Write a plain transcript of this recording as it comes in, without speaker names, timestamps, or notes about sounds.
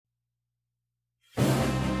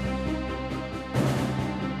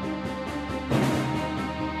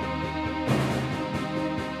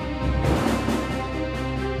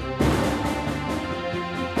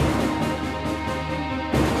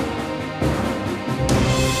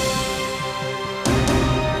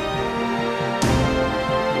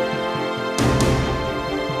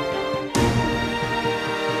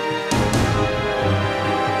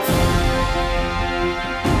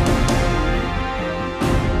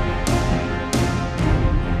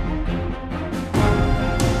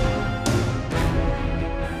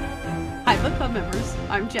Club members.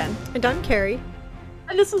 I'm Jen. And I'm Carrie.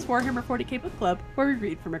 And this is Warhammer 40k Book Club, where we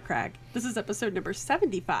read from a crag. This is episode number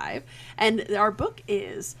 75, and our book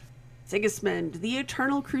is Sigismund, the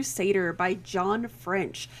Eternal Crusader by John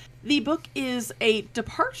French. The book is a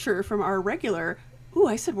departure from our regular,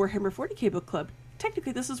 I said Warhammer 40k Book Club.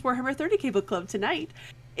 Technically, this is Warhammer 30k Book Club tonight.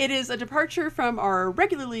 It is a departure from our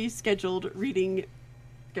regularly scheduled reading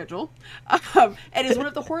schedule. It is one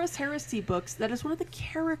of the Horus Heresy books that is one of the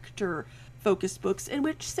character-focused books in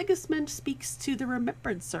which Sigismund speaks to the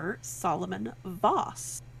Remembrancer, Solomon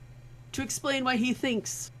Voss, to explain why he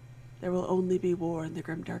thinks there will only be war in the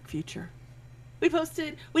grimdark future. We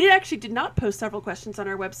did not post several questions on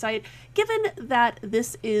our website. Given that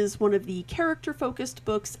this is one of the character-focused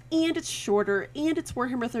books, and it's shorter, and it's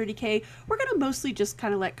Warhammer 30k, we're going to mostly just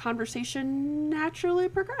kind of let conversation naturally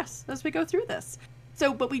progress as we go through this.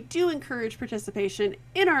 But we do encourage participation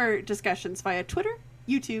in our discussions via Twitter,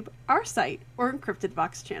 YouTube, our site, or Encrypted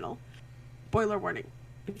Vox channel. Spoiler warning,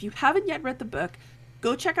 if you haven't yet read the book,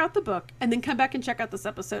 go check out the book, and then come back and check out this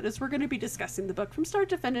episode, as we're going to be discussing the book from start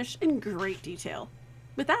to finish in great detail.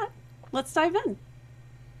 With that, let's dive in.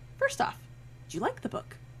 First off, did you like the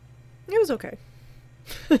book? It was okay.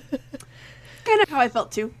 Kind of how I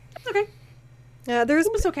felt too. It's okay. Yeah,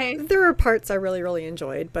 it was okay. There were parts I really, really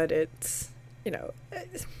enjoyed, but it's,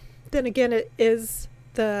 then again, it is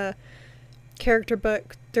the character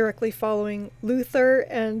book directly following Luther,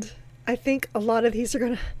 and I think a lot of these are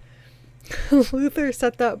going to... Luther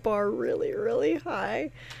set that bar really, really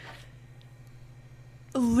high.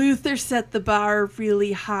 Luther set the bar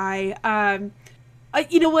really high.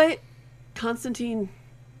 You know what? Constantine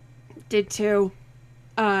did too.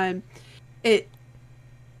 The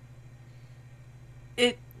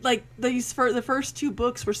first two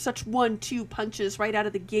books were such 1-2 punches right out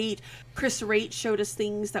of the gate. Chris Raitt showed us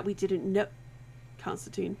things that we didn't know.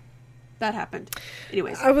 Constantine. That happened.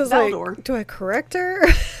 Anyways, I was Valdor. Like, do I correct her?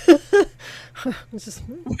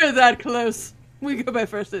 We're that close. We go by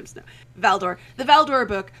first names now. Valdor. The Valdor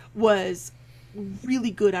book was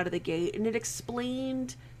really good out of the gate, and it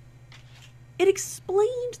explained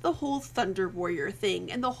the whole Thunder Warrior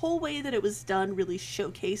thing, and the whole way that it was done really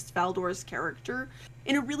showcased Valdor's character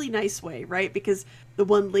in a really nice way, right? Because the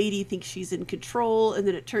one lady thinks she's in control, and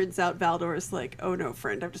then it turns out Valdor is like, oh no,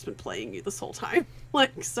 friend, I've just been playing you this whole time.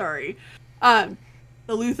 Like, sorry. The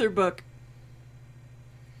Luther book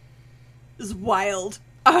is wild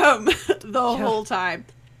whole time.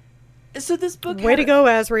 So this book... Way to go,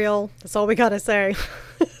 Azrael. That's all we gotta say.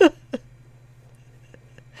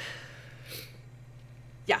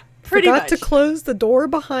 Yeah, pretty much. Forgot to close the door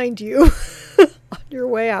behind you on your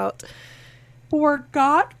way out.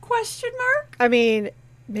 Forgot? ? I mean,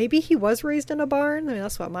 maybe he was raised in a barn. I mean,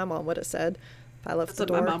 that's what my mom would have said if I left the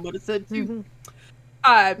door. That's what my mom would have said too.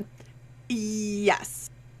 Mm-hmm. Yes.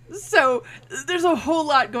 So there's a whole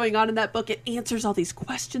lot going on in that book. It answers all these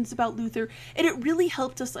questions about Luther, and it really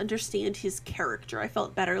helped us understand his character. I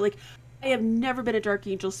felt better. Like, I have never been a Dark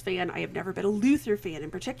Angels fan. I have never been a Luther fan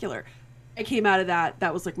in particular. I came out of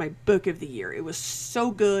that was like my book of the year. It was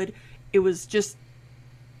so good. It was just,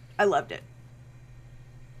 I loved it.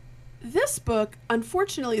 This book,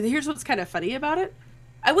 unfortunately, here's what's kind of funny about it.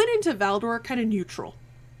 I went into Valdor kind of neutral.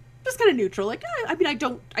 Just kind of neutral. Like,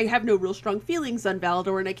 I have no real strong feelings on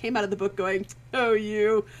Valdor, and I came out of the book going, oh,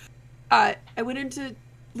 you. I went into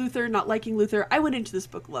Luther not liking Luther. I went into this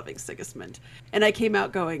book loving Sigismund, and I came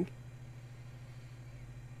out going,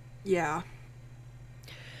 yeah.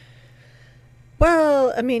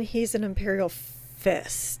 Well, I mean, he's an Imperial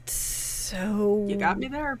Fist, so... You got me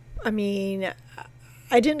there. I mean,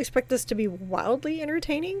 I didn't expect this to be wildly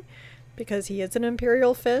entertaining, because he is an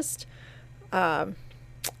Imperial Fist.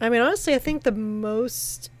 I mean, honestly, I think the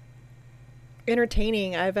most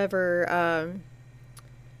entertaining I've ever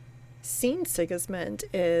seen Sigismund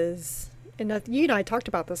is, and you and I talked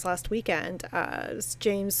about this last weekend, it's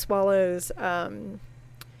James Swallow's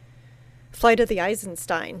Flight of the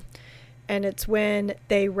Eisenstein. And it's when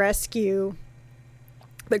they rescue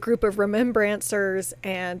the group of Remembrancers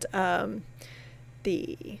and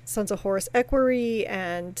the Sons of Horus Equerry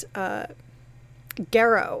and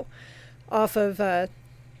Garrow off of the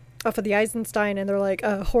Eisenstein, and they're like,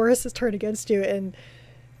 Horus has turned against you, and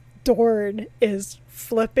Dorn is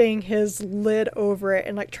flipping his lid over it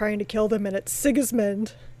and like trying to kill them, and it's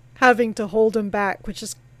Sigismund having to hold him back, which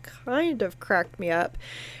is kind of cracked me up.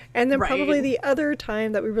 And then probably the other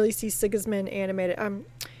time that we really see Sigismund animated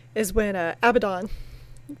is when Abaddon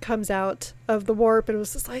comes out of the warp, and it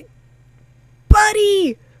was just like,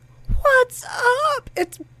 buddy, what's up?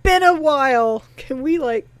 It's been a while. Can we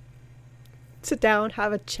like sit down,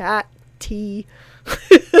 have a chat, tea?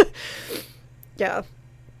 Yeah.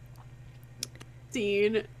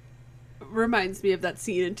 Scene reminds me of that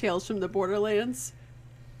scene in Tales from the Borderlands.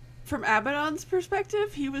 From Abaddon's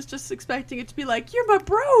perspective, he was just expecting it to be like, "You're my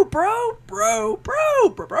bro, bro, bro, bro,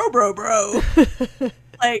 bro, bro, bro, bro."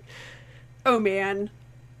 Like, oh man.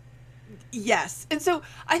 Yes. And so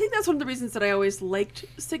I think that's one of the reasons that I always liked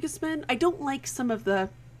Sigismund. I don't like some of the...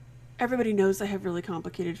 Everybody knows I have really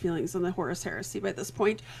complicated feelings on the Horus Heresy by this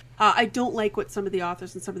point. I don't like what some of the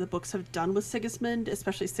authors and some of the books have done with Sigismund,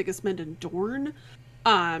 especially Sigismund and Dorn.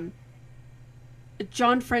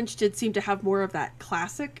 John French did seem to have more of that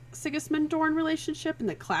classic Sigismund-Dorn relationship and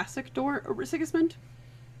the classic Sigismund.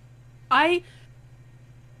 I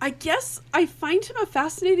guess I find him a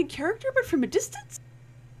fascinating character, but from a distance.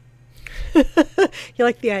 You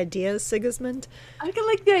like the idea of Sigismund? I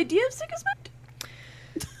like the idea of Sigismund.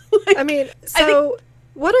 I mean, so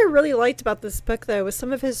what I really liked about this book, though, was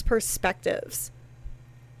some of his perspectives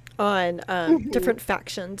on different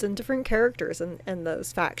factions and different characters in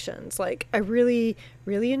those factions. Like, I really,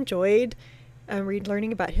 really enjoyed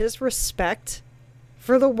learning about his respect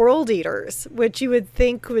for the World Eaters, which you would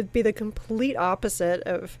think would be the complete opposite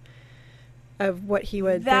of what he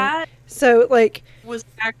would think. So, like, was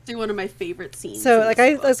actually one of my favorite scenes. So, like,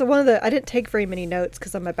 that's one of the... I didn't take very many notes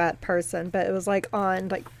because I'm a bad person, but it was, like,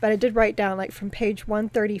 but I did write down, like, from page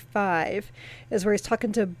 135 is where he's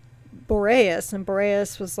talking to Boreas, and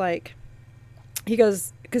Boreas was like... He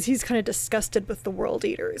goes... Because he's kind of disgusted with the World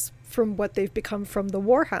Eaters from what they've become from the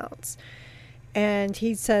Warhounds. And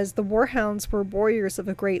he says, the Warhounds were warriors of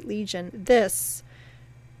a great legion. This...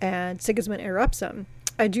 And Sigismund interrupts him.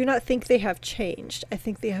 I do not think they have changed. I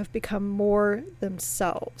think they have become more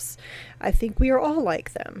themselves. I think we are all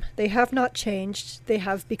like them. They have not changed. They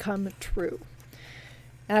have become true.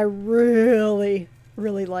 And I really,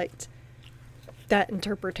 really liked that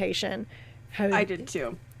interpretation. How I did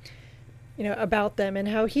too. You know, about them, and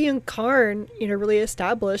how he and Karn, you know, really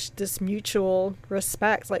established this mutual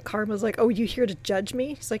respect. Like, Karn was like, "Oh, you here to judge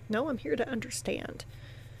me?" He's like, "No, I'm here to understand."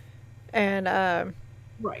 And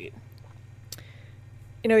right.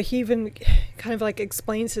 You know, he even kind of like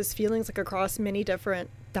explains his feelings like across many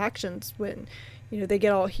different factions when, you know, they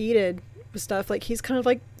get all heated with stuff. Like, he's kind of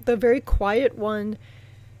like the very quiet one,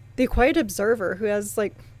 the quiet observer who has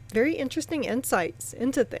like very interesting insights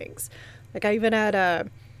into things. Like, I even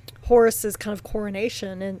had Horus's kind of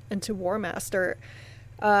coronation into War Master.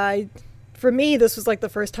 For me, this was like the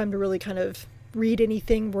first time to really kind of read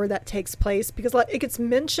anything where that takes place, because like, it gets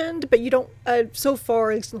mentioned, but you don't so far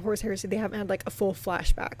in the Horus Heresy they haven't had like a full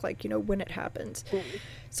flashback, like, you know, when it happens.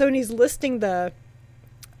 So when he's listing the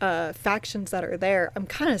factions that are there, I'm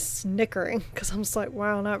kind of snickering because I'm just like,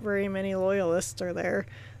 wow, not very many loyalists are there.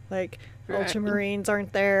 Like, Ultramarines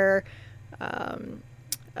aren't there,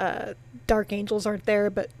 Dark Angels aren't there,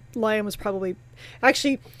 but Lion was probably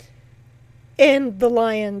actually in the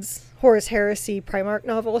Lion's Horus Heresy Primarch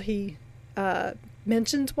novel. He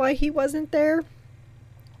mentions why he wasn't there.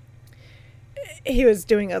 He was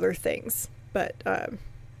doing other things, but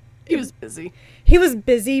he was busy. He was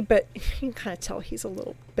busy, but you can kind of tell he's a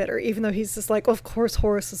little bitter, even though he's just like, well, of course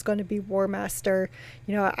Horus is going to be War Master.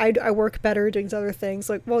 You know, I work better doing other things.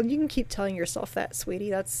 Like, well, you can keep telling yourself that, sweetie.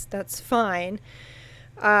 That's fine.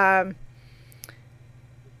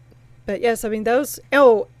 But yes, I mean, those...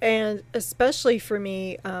 Oh, and especially for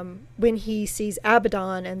me, when he sees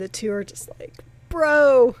Abaddon and the two are just like,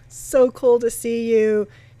 bro, so cool to see you.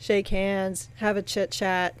 Shake hands, have a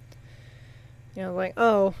chit-chat. You know, like,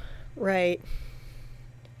 oh, right.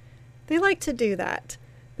 They like to do that.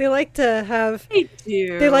 They like to have... They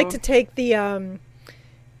do. They like to take the,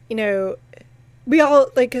 you know... We all,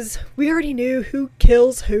 like, because we already knew who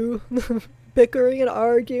kills who. Bickering and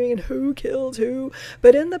arguing and who killed who,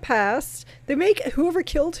 but in the past they make whoever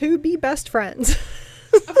killed who be best friends.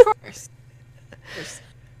 Of course.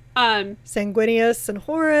 Sanguinius and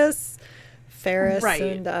Horus, Ferris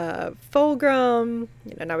and Fulgrim.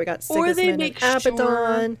 You know, now we got Sigismund and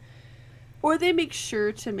Abaddon. Or they make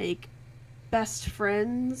sure to make best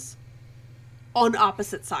friends on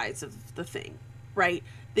opposite sides of the thing, right?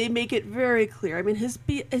 They make it very clear. I mean, his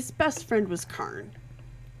best friend was Karn.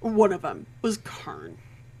 One of them was Karn.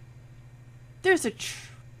 There's a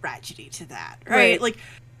tragedy to that, right? Like,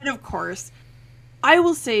 and of course, I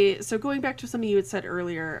will say, so going back to something you had said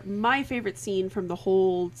earlier, my favorite scene from the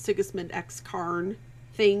whole Sigismund X Karn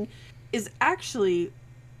thing is actually,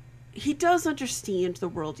 he does understand the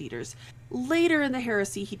World Eaters. Later in the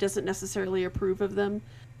Heresy, he doesn't necessarily approve of them,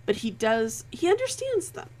 but he understands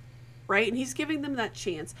them, right? And he's giving them that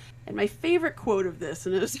chance. And my favorite quote of this,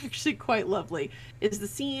 and it was actually quite lovely, is the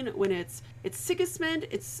scene when it's Sigismund,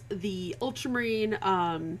 it's the Ultramarine,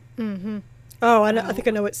 Oh, I think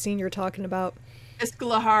I know what scene you're talking about.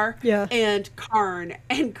 Iskalahar Yeah. and Karn.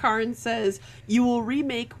 And Karn says, "You will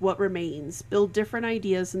remake what remains, build different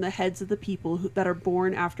ideas in the heads of the people that are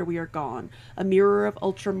born after we are gone. A mirror of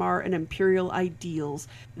Ultramar and Imperial ideals.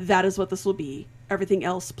 That is what this will be. Everything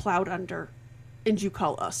else plowed under. And you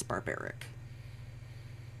call us barbaric."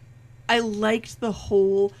 I liked the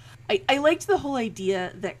whole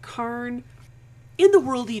idea that Karn in the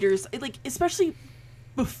World Eaters, like especially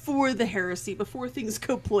before the heresy, before things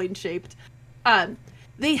go Ploin shaped,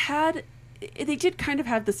 they did kind of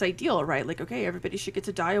have this ideal, right? Like, okay, everybody should get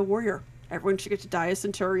to die a warrior. Everyone should get to die a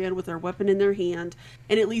centurion with their weapon in their hand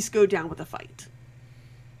and at least go down with a fight.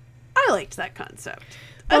 I liked that concept.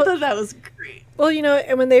 I thought that was great. Well,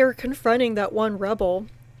 and when they were confronting that one rebel,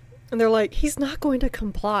 and they're like, he's not going to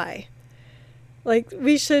comply. Like,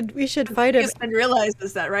 we should fight him. Sigismund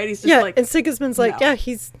realizes that, right? He's just and Sigismund's like, no. yeah,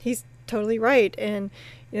 he's totally right. And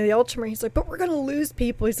the Ultramar, he's like, but we're gonna lose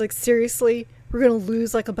people. He's like, seriously, we're gonna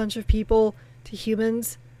lose like a bunch of people to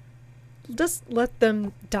humans. Just let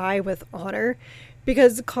them die with honor,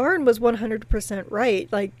 because Karn was 100% right.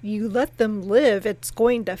 Like, you let them live, it's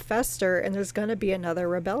going to fester, and there's gonna be another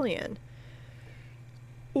rebellion.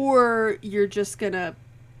 Or you're just gonna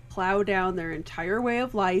plow down their entire way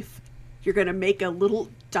of life. You're gonna make a little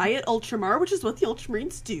diet Ultramar, which is what the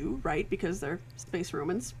Ultramarines do, right? Because they're space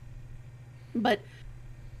Romans. But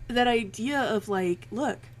that idea of like,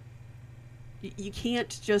 look, you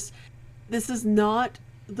can't just, this is not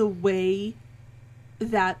the way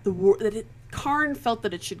that Karn felt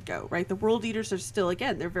that it should go, right? The World Eaters are still,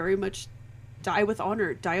 again, they're very much die with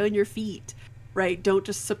honor, die on your feet, right? Don't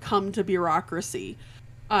just succumb to bureaucracy.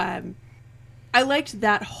 I liked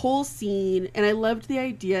that whole scene, and I loved the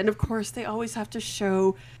idea. And of course, they always have to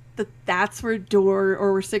show that that's where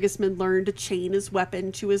where Sigismund learned to chain his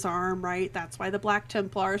weapon to his arm, right? That's why the Black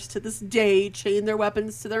Templars to this day chain their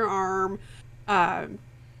weapons to their arm. I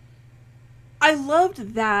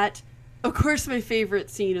loved that. Of course, my favorite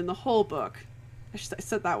scene in the whole book, I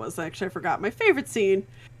said that was, actually I forgot. My favorite scene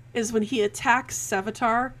is when he attacks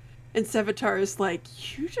Sevatar, and Sevatar is like,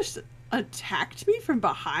 you just attacked me from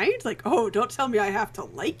behind? Like, oh, don't tell me I have to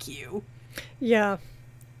like you. Yeah.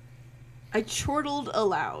 I chortled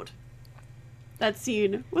aloud. That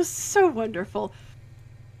scene was so wonderful.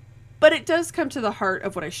 But it does come to the heart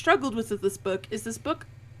of what I struggled with this book, is this book,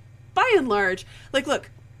 by and large, like,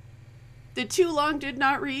 look, did Too Long Did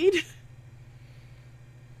Not Read?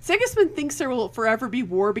 Sigismund thinks there will forever be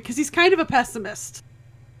war because he's kind of a pessimist.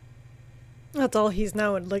 That's all he's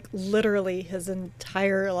known, like, literally his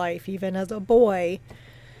entire life, even as a boy.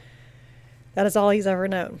 That is all he's ever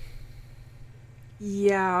known.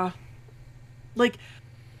 Yeah. Like,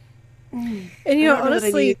 and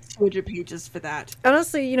honestly, 200 pages for that.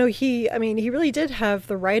 Honestly, he really did have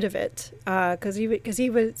the right of it, because he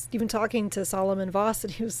was even talking to Solomon Voss,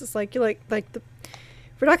 and he was just like, we're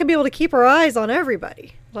not gonna be able to keep our eyes on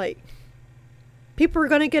everybody. Like, people are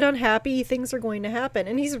gonna get unhappy, things are going to happen,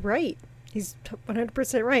 and he's right. He's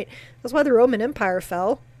 100% right. That's why the Roman Empire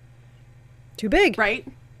fell. Too big, right?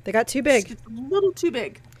 They got too big. It's a little too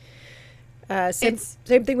big. Same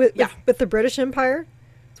thing with the British Empire.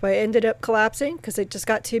 That's why it ended up collapsing, because it just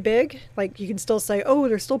got too big. Like, you can still say, oh,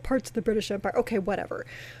 there's still parts of the British Empire. Okay, whatever.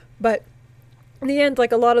 But in the end,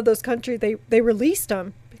 like, a lot of those countries, they released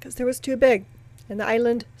them because they was too big, and the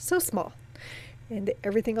island so small, and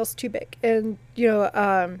everything else too big. And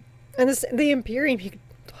and the Imperium, you could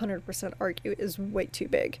 100% argue, is way too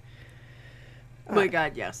big. Oh my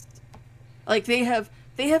God, yes. Like, they have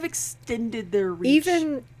extended their reach.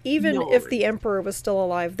 Even if the Emperor was still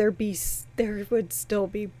alive, there would still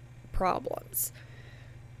be problems.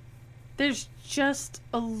 There's just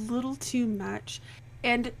a little too much,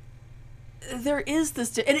 and there is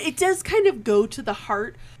this, and it does kind of go to the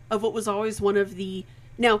heart of what was always one of the.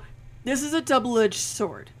 Now, this is a double-edged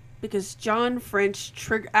sword, because John French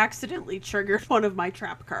accidentally triggered one of my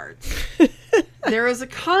trap cards. There is a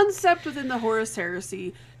concept within the Horus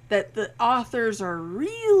Heresy that the authors are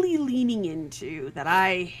really leaning into that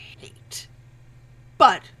I hate.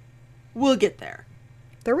 But we'll get there.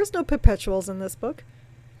 There was no perpetuals in this book.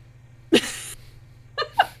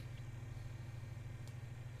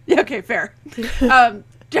 Yeah, okay, fair.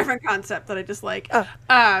 Different concept that I dislike.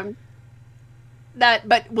 But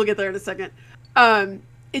we'll get there in a second.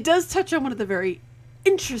 It does touch on one of the very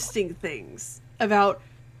interesting things about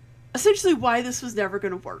essentially why this was never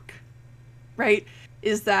going to work, right?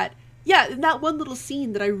 Is that, in that one little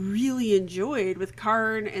scene that I really enjoyed with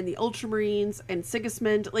Karn and the Ultramarines and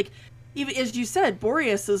Sigismund, like, even as you said,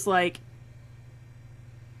 Boreas is like,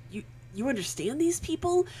 you understand these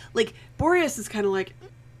people? Like, Boreas is kind of like,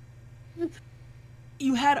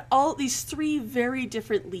 you had all these three very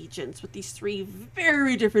different legions with these three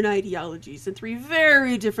very different ideologies and three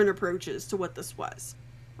very different approaches to what this was,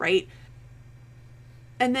 right?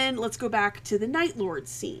 And then let's go back to the Night Lords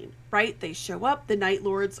scene, right? They show up, the Night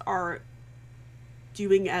Lords are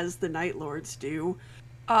doing as the Night Lords do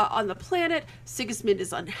on the planet. Sigismund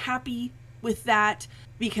is unhappy with that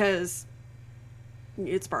because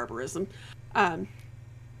it's barbarism.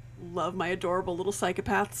 Love my adorable little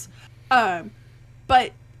psychopaths.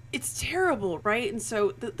 But it's terrible, right? And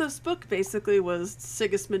so this book basically was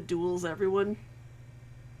Sigismund duels everyone.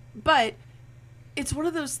 But it's one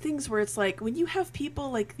of those things where it's like, when you have people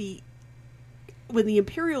like when the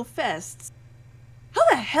Imperial Fests, how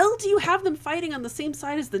the hell do you have them fighting on the same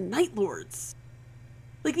side as the Night Lords?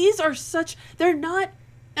 Like, these are they're not,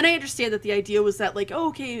 and I understand that the idea was that, like, oh,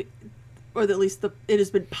 okay, or at least it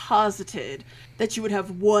has been posited that you would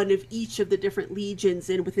have one of each of the different legions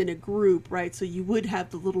within a group, right? So you would have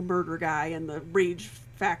the little murder guy and the rage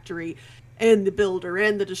factory and the builder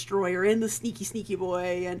and the destroyer and the sneaky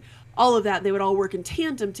boy and all of that. They would all work in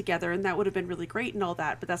tandem together, and that would have been really great and all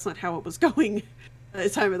that, but that's not how it was going at the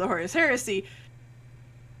time of the Horus Heresy.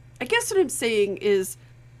 I guess what I'm saying is,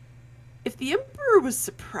 if the Emperor was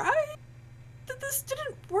surprised that this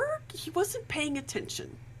didn't work, he wasn't paying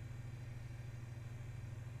attention.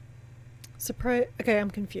 Okay,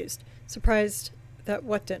 I'm confused. Surprised that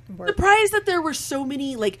what didn't work? Surprised that there were so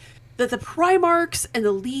many, like, that the Primarchs and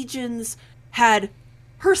the legions had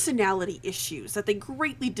personality issues, that they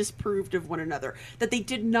greatly disapproved of one another, that they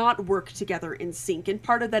did not work together in sync. And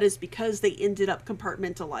part of that is because they ended up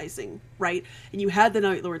compartmentalizing, right? And you had the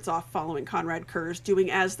Night Lords off following Conrad Kurz,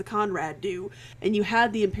 doing as the Conrad do, and you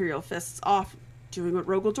had the Imperial Fists off doing what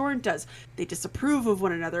Rogel Dorn does. They disapprove of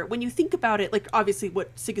one another. When you think about it, like, obviously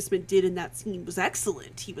what Sigismund did in that scene was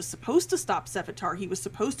excellent. He was supposed to stop Sevatar. He was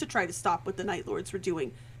supposed to try to stop what the Night Lords were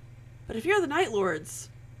doing. But if you're the Night Lords,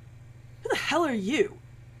 who the hell are you?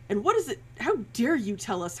 And what is it? How dare you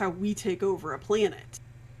tell us how we take over a planet?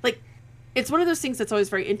 Like, it's one of those things that's always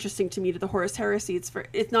very interesting to me, to the Horus Heresy.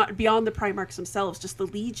 It's not beyond the Primarchs themselves, just the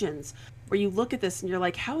legions, where you look at this and you're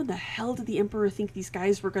like, how in the hell did the Emperor think these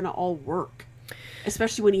guys were going to all work?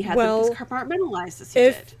 Especially when he had them compartmentalized as he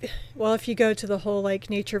did. Well, if you go to the whole, like,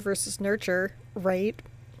 nature versus nurture, right?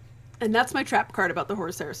 And that's my trap card about the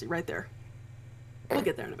Horus Heresy right there. We'll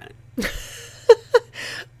get there in a minute.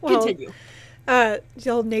 Continue. The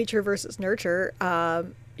old nature versus nurture,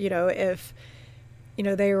 if,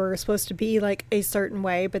 they were supposed to be like a certain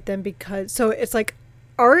way, but then so it's like,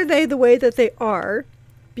 are they the way that they are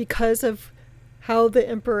because of how the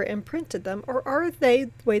Emperor imprinted them, or are they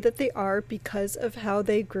the way that they are because of how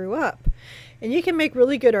they grew up? And you can make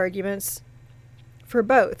really good arguments for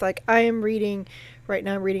both. Like, I'm reading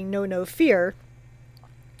Know No Fear,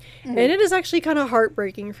 and it is actually kind of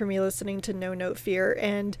heartbreaking for me listening to Know No Fear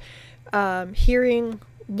and hearing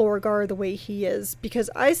Lorgar the way he is, because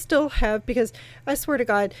I swear to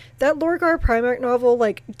God, that Lorgar Primarch novel,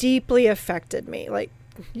 like, deeply affected me. Like,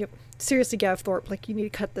 seriously, Gav Thorpe, like, you need to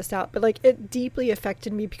cut this out, but, like, it deeply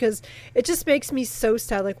affected me because it just makes me so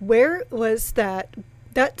sad. Like, where was that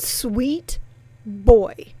sweet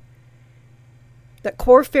boy that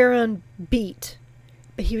Cor Ferron beat,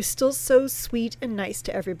 but he was still so sweet and nice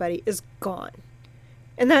to everybody, is gone.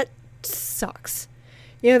 And that sucks.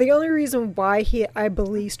 The only reason why I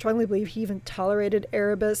strongly believe he even tolerated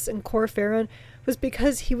Erebus and Cor Ferron was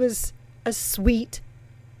because he was a sweet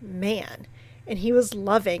man. And he was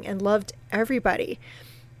loving and loved everybody.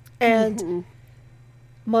 And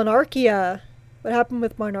Monarchia, what happened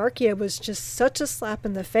with Monarchia was just such a slap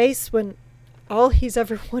in the face when all he's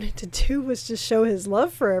ever wanted to do was just show his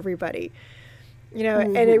love for everybody.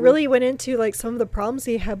 And it really went into, like, some of the problems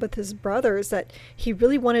he had with his brothers, that he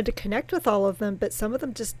really wanted to connect with all of them, but some of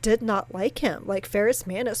them just did not like him. Like, Ferrus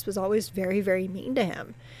Manus was always very, very mean to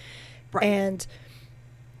him. Right. And,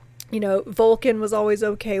 Vulcan was always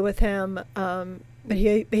okay with him. But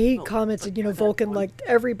he commented, Vulcan liked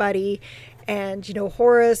everybody. And,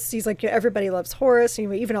 Horus, he's like, everybody loves Horus.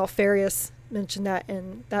 Even Alfarius mentioned that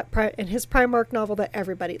in his Primarch novel, that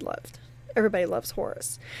everybody loves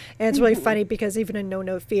Horus. And it's really funny because even in Know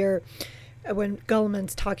No Fear, when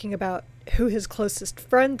Guilliman's talking about who his closest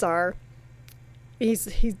friends are, he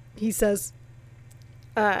says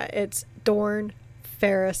it's Dorn,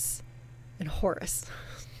 Ferrus, and Horus,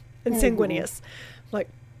 and Sanguinius. Like,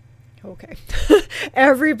 okay.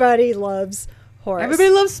 Everybody loves Horus. Everybody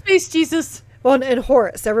loves Space Jesus. Well, and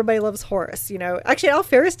Horus. Everybody loves Horus, Actually,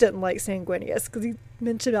 Alfarius didn't like Sanguinius because he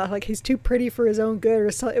mentioned about, like, he's too pretty for his own good,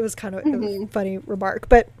 or something. It was kind of a funny remark.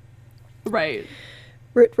 But right.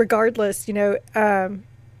 Regardless, but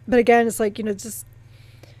again, it's like, just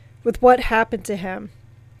with what happened to him,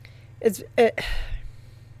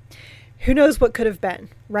 who knows what could have been,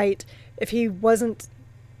 right? If he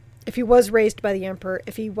was raised by the Emperor,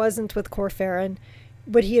 if he wasn't with Corferin,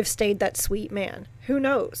 would he have stayed that sweet man? Who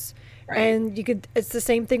knows? Right. And it's the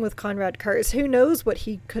same thing with Conrad Kurz. Who knows what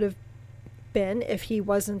he could have been if he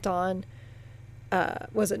wasn't on,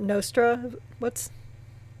 was it Nostra? What's?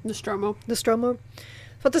 Nostromo. Nostromo. I was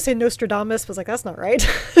about to say Nostradamus, was like, that's not right.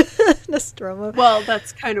 Nostromo. Well,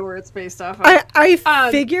 that's kind of where it's based off of. I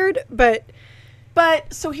figured, but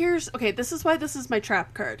so this is why this is my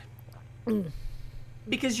trap card.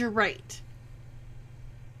 Because you're right.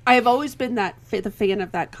 I have always been the fan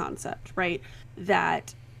of that concept, right?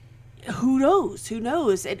 That who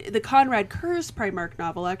knows? And the Conrad Kurz Primarch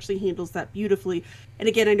novel actually handles that beautifully. And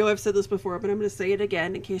again, I know I've said this before, but I'm going to say it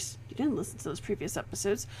again in case you didn't listen to those previous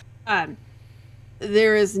episodes.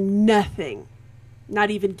 There is nothing,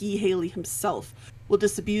 not even Guy Haley himself, will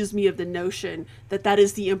disabuse me of the notion that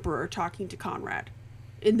is the Emperor talking to Conrad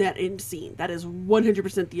in that end scene. That is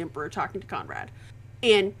 100% the Emperor talking to Conrad.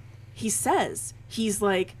 And he says, he's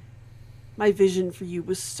like, my vision for you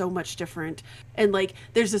was so much different. And like,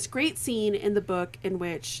 there's this great scene in the book in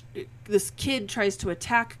which this kid tries to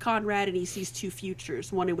attack Conrad and he sees two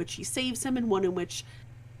futures, one in which he saves him and one in which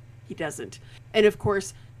he doesn't. And of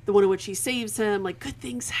course, the one in which he saves him, like, good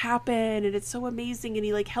things happen and it's so amazing, and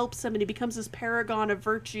he like helps him and he becomes this paragon of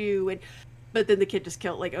virtue. But then the kid just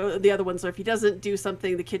killed, like, the other ones, so if he doesn't do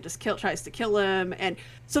something, the kid just tries to kill him. And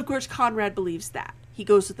so of course Conrad believes that. He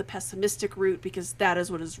goes with the pessimistic route because that is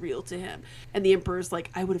what is real to him. And the Emperor's like,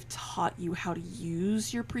 I would have taught you how to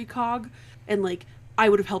use your precog, and like, I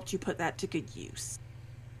would have helped you put that to good use.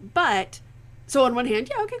 But, so on one hand,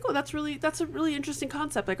 yeah, okay, cool, that's a really interesting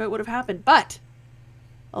concept, like what would have happened. But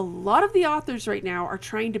a lot of the authors right now are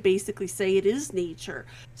trying to basically say it is nature.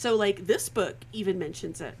 So like this book even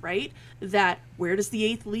mentions it, right? That where does the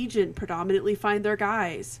 8th Legion predominantly find their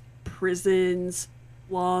guys? Prisons,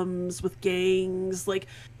 slums with gangs, like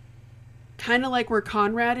kind of like where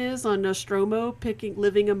Conrad is on Nostromo,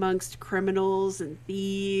 living amongst criminals and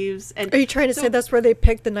thieves. And are you trying to say that's where they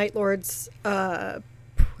picked the Night Lords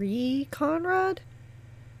pre-Conrad?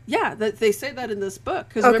 Yeah, they say that in this book.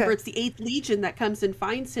 Because remember, it's the 8th Legion that comes and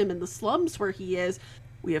finds him in the slums where he is.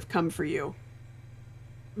 We have come for you.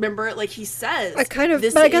 Remember, like he says. I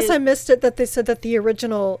guess I missed it that they said that the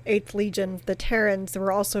original 8th Legion, the Terrans,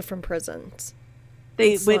 were also from prisons.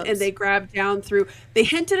 They went and they grabbed down through. They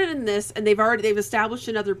hinted it in this, and they've established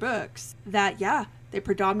in other books that they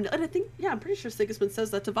predominantly. And I think I'm pretty sure Sigismund says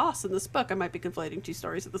that to Voss in this book. I might be conflating two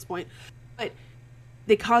stories at this point, but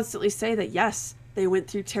they constantly say that yes, they went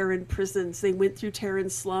through Terran prisons, they went through Terran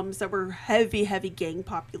slums that were heavy gang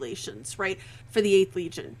populations, right, for the 8th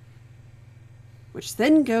Legion, which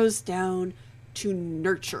then goes down to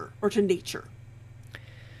nature.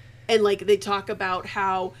 And like they talk about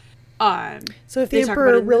how. So if the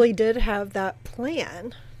Emperor really did have that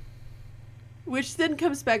plan. Which then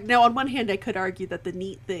comes back. Now, on one hand, I could argue that the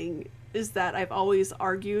neat thing is that I've always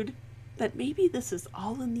argued that maybe this is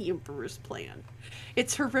all in the Emperor's plan.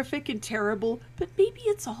 It's horrific and terrible, but maybe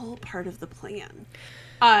it's all part of the plan.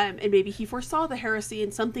 And maybe he foresaw the heresy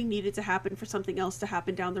and something needed to happen for something else to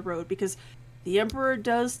happen down the road, because the Emperor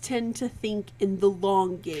does tend to think in the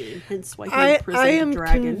long game, hence why he imprisoned the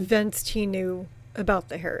dragon. I am convinced he knew about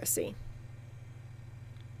the heresy.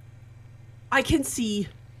 I can see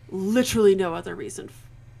literally no other reason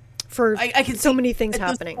for I can so many things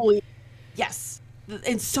happening. Point, yes,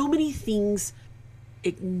 and so many things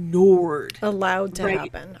ignored, allowed to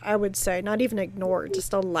happen. I would say not even ignored,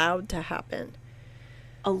 just allowed to happen.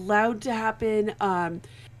 Angron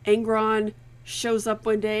shows up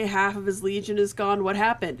one day, half of his legion is gone. What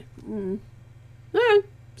happened?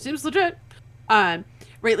 Seems legit.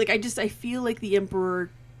 Right, like I feel like the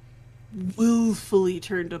Emperor willfully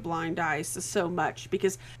turned a blind eye to so much,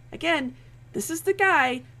 because again, this is the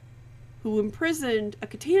guy who imprisoned a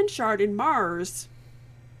Catan shard in Mars.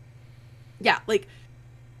 Yeah, like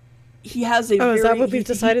he has a. Oh, is that what we've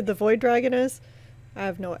decided the Void Dragon is? I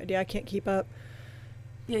have no idea. I can't keep up.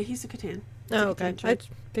 Yeah, he's a Catan. Okay. I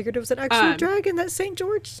figured it was an actual dragon that St.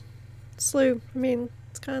 George slew. I mean,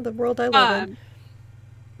 it's kind of the world I live in.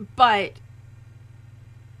 But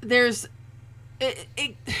there's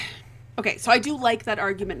okay, so I do like that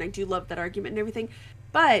argument, and I do love that argument and everything,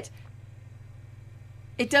 but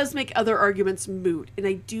it does make other arguments moot, and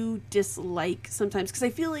I do dislike sometimes, because I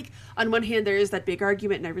feel like on one hand there is that big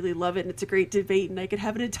argument and I really love it and it's a great debate and I could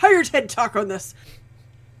have an entire TED talk on this,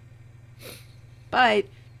 but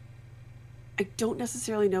I don't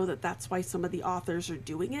necessarily know that that's why some of the authors are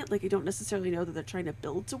doing it. Like, I don't necessarily know that they're trying to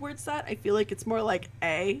build towards that. I feel like it's more like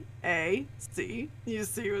C. You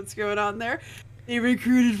see what's going on there? They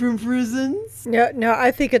recruited from prisons. No,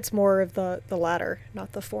 I think it's more of the latter,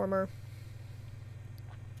 not the former.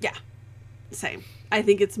 Yeah, same. I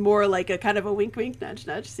think it's more like a kind of a wink, wink, nudge,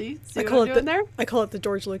 nudge. See what I'm doing there? I call it the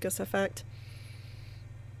George Lucas effect.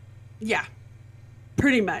 Yeah,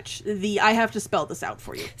 pretty much. I have to spell this out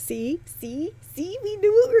for you. See, we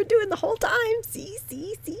knew what we were doing the whole time. See.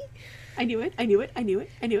 I knew it.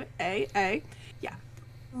 A. Yeah,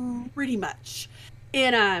 pretty much.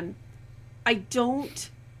 And I don't.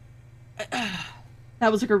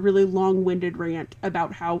 That was like a really long-winded rant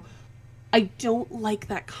about how I don't like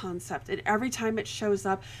that concept. And every time it shows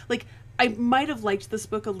up, like, I might have liked this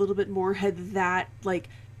book a little bit more had that, like,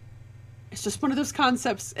 it's just one of those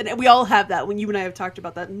concepts. And we all have that. When you and I have talked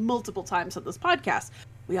about that multiple times on this podcast,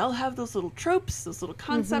 we all have those little tropes, those little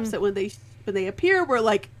concepts that when they appear, we're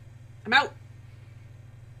like, I'm out.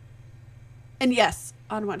 And yes,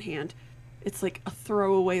 on one hand, it's like a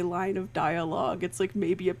throwaway line of dialogue. It's like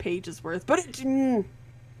maybe a page's worth, but it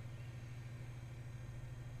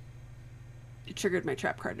triggered my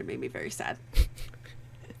trap card and made me very sad.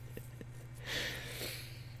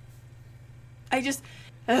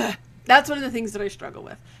 That's one of the things that I struggle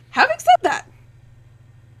with. Having said that,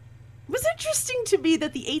 it was interesting to me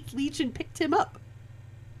that the 8th Legion picked him up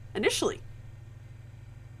initially.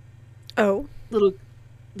 Oh. Little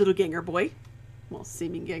ganger boy. Well,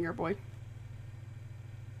 seeming ganger boy.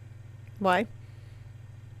 Why?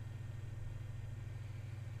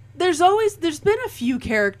 There's been a few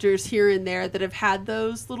characters here and there that have had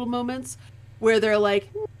those little moments where they're like,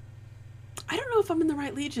 I don't know if I'm in the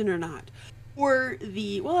right Legion or not. Or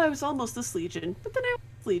I was almost this Legion, but then I was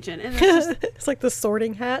this Legion. And it's just it's like the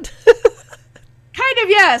Sorting Hat. kind of,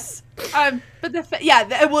 yes. But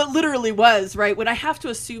it literally was, right? When I have to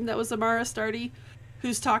assume that was Amara Stardy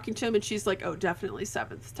who's talking to him, and she's like, oh, definitely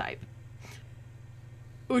 7th type.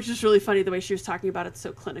 Which is really funny the way she was talking about it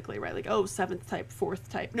so clinically, right? Like, oh, 7th type, 4th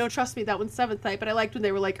type. No, trust me, that one's 7th type. But I liked when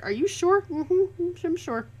they were like, are you sure? Mm-hmm, I'm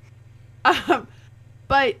sure.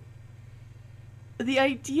 But the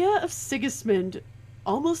idea of Sigismund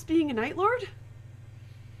almost being a Night Lord?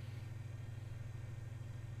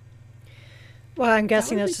 Well, I'm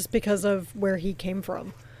guessing that's just because of where he came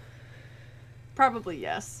from. Probably,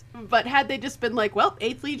 yes. But had they just been like, well,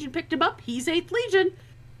 8th Legion picked him up, he's 8th Legion.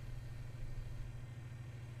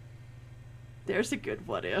 There's a good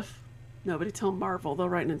what if. Nobody tell Marvel, they'll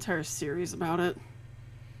write an entire series about it.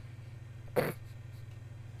 I'm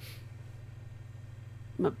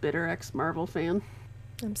a bitter ex-Marvel fan.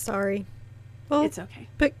 I'm sorry. Well, it's okay.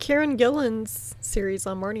 But Kieran Gillen's series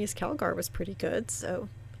on Marnie's Calgar was pretty good, so...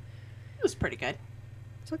 It was pretty good.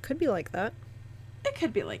 So it could be like that. It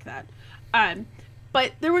could be like that.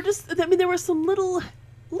 But there were there were some little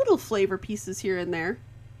flavor pieces here and there.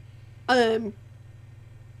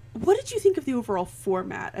 What did you think of the overall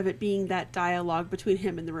format of it being that dialogue between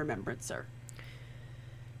him and the Remembrancer?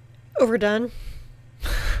 Overdone.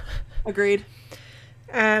 Agreed.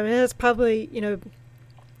 It's probably,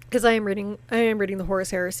 because I am reading the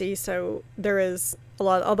Horus Heresy, so there is a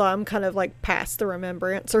lot, although I'm kind of like past the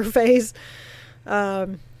Remembrancer phase. Yeah.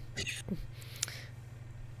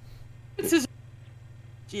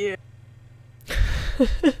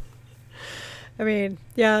 I mean,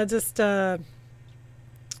 yeah, just, I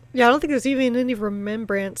don't think there's even any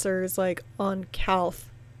Remembrancers, like, on Calth.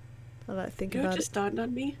 Now that I think about it. Just dawned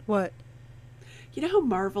on me? What? You know how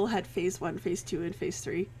Marvel had Phase 1, Phase 2, and Phase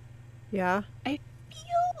 3? Yeah. I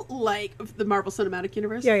feel like the Marvel Cinematic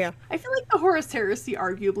Universe. Yeah. I feel like the Horus Heresy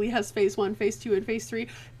arguably has Phase 1, Phase 2, and Phase 3.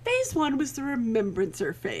 Phase 1 was the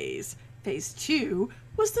Remembrancer phase. Phase 2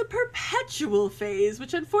 was the Perpetual phase,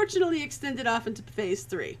 which unfortunately extended off into Phase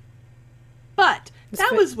 3. But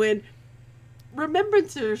that was when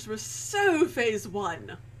Remembrancers were so Phase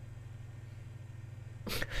 1.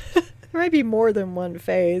 There might be more than one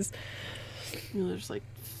phase. There's like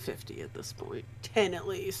 50 at this point. 10 at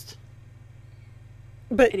least.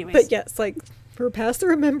 But yes, like, we're past the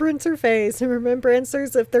Remembrancer phase, and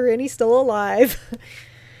Remembrancers, if there are any still alive,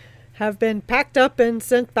 have been packed up and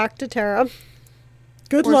sent back to Terra.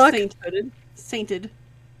 Good luck. Sainted.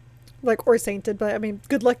 Like, or sainted, but I mean,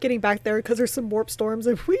 good luck getting back there, because there's some warp storms,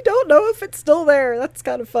 and we don't know if it's still there. That's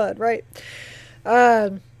kind of fun, right?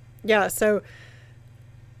 Yeah, so,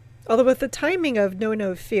 although with the timing of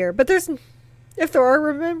No Fear, but if there are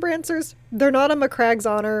Remembrancers, they're not on Macragge's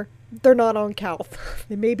honor, they're not on Calth.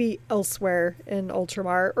 They may be elsewhere in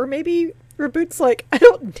Ultramar, or maybe Reboot's like, I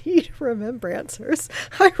don't need Remembrancers.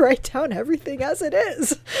 I write down everything as it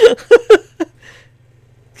is.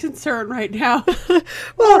 concern right now.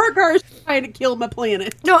 Well, Horgar is trying to kill my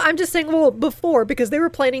planet. no, I'm just saying, well, before, because they were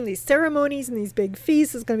planning these ceremonies and these big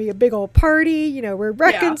feasts. It's going to be a big old party. You know, we're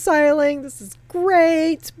reconciling. This is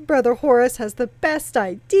great. Brother Horace has the best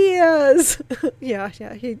ideas. yeah,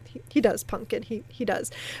 he does, Pumpkin. He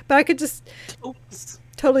does. But I could just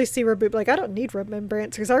totally see Raboob like, I don't need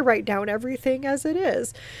remembrancers. I write down everything as it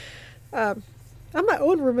is. I'm my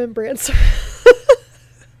own remembrancer.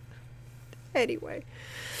 Anyway.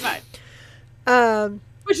 Right.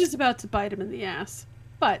 Which is about to bite him in the ass.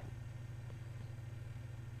 But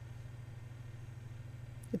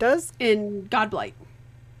it does? In Godblight.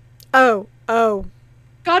 Oh.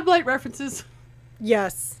 Godblight references.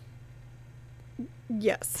 Yes.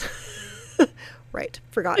 Right.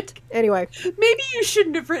 Forgot. Anyway. Maybe you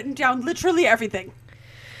shouldn't have written down literally everything.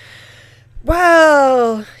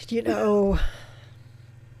 Well, you know.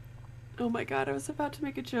 Oh my god, I was about to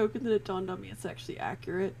make a joke and then it dawned on me it's actually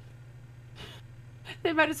accurate.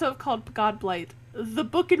 They might as well have called Godblight the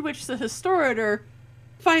book in which the historiator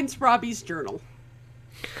finds Robbie's journal.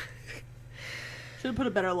 Should have put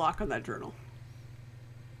a better lock on that journal.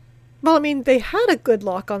 Well, I mean, they had a good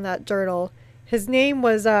lock on that journal. His name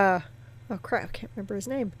was, oh crap, I can't remember his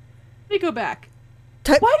name. Let me go back.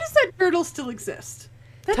 Why does that journal still exist?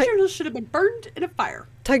 That journal should have been burned in a fire.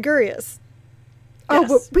 Tigurius. Oh,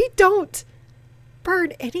 but we don't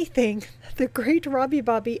burn anything that the great Robbie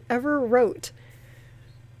Bobby ever wrote.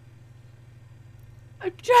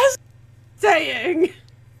 I'm just saying.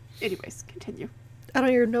 Anyways, continue. I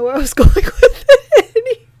don't even know where I was going with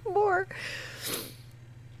it anymore.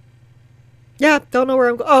 Yeah, don't know where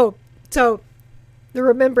I'm going. Oh, so the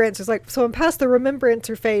remembrancer is like, so I'm past the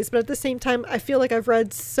remembrancer phase, but at the same time, I feel like I've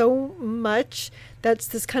read so much that's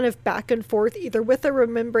this kind of back and forth, either with a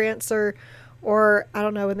remembrancer or, I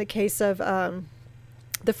don't know, in the case of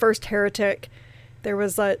the first heretic, there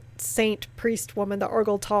was a saint priest woman, the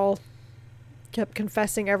Orgeltal, kept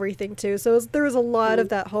confessing everything to. So there was a lot of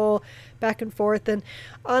that whole back and forth. And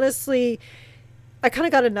honestly, I kind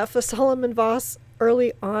of got enough of Solomon Voss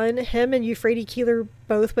early on. Him and Euphrates Keeler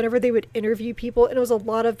both, whenever they would interview people, and it was a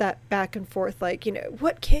lot of that back and forth, like, you know,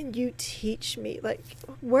 what can you teach me? Like,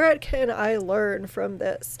 where can I learn from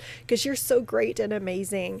this? Because you're so great and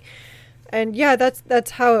amazing. And yeah,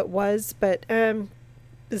 that's how it was, but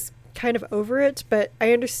is kind of over it. But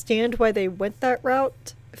I understand why they went that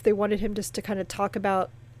route, if they wanted him just to kind of talk about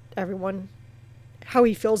everyone, how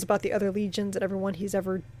he feels about the other legions and everyone he's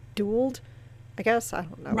ever dueled, I guess. I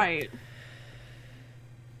don't know. Right.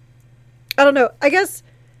 I don't know. I guess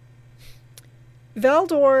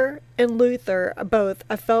Valdor and Luther both,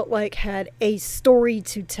 I felt like, had a story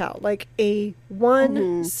to tell, like a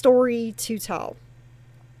one story to tell.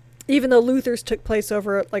 Even though Luther's took place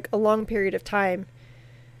over like a long period of time,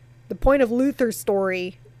 the point of Luther's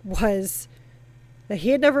story was that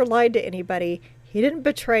he had never lied to anybody. He didn't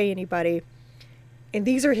betray anybody. And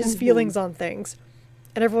these are his feelings on things.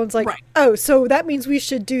 And everyone's like, oh, so that means we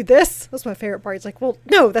should do this? That's my favorite part. He's like, well,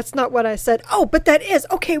 no, that's not what I said. Oh, but that is.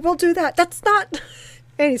 Okay, we'll do that. That's not.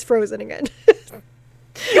 And he's frozen again.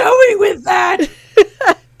 Going with that!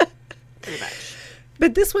 Pretty much.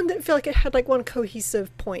 But this one didn't feel like it had like one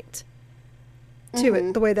cohesive point to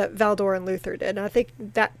it, the way that Valdor and Luther did. And I think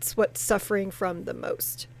that's what's suffering from the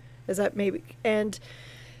most. Is that maybe, and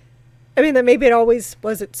I mean, that maybe it always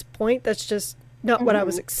was its point. That's just not what I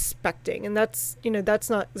was expecting. And that's, you know, that's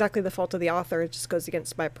not exactly the fault of the author. It just goes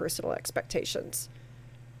against my personal expectations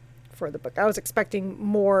for the book. I was expecting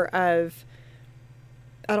more of,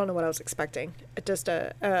 I don't know what I was expecting. Just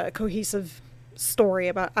a cohesive story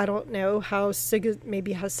about, I don't know, how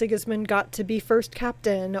Sigismund got to be first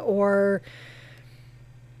captain, or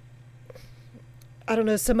I don't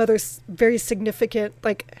know, some other very significant,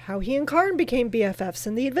 like how he and Karn became BFFs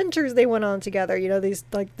and the adventures they went on together. You know, these,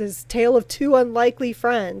 like, this tale of two unlikely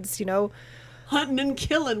friends, you know. Hunting and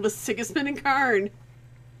killing with Sigismund and Karn.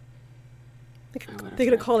 They're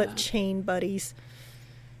going to call it Chain Buddies.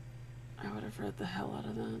 I would have read the hell out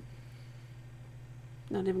of that.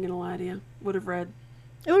 Not even going to lie to you. Would have read.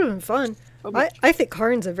 It would have been fun. I think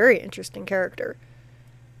Karn's a very interesting character.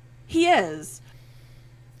 He is.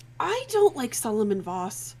 I don't like Solomon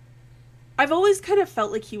Voss. I've always kind of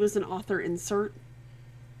felt like he was an author insert.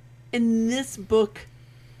 And this book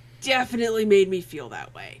definitely made me feel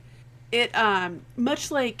that way. It,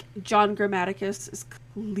 much like John Grammaticus is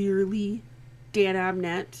clearly Dan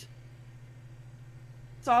Abnett,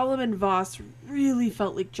 Solomon Voss really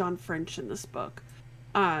felt like John French in this book.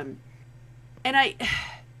 And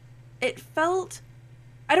it felt,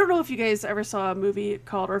 I don't know if you guys ever saw a movie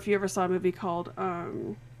called, or if you ever saw a movie called,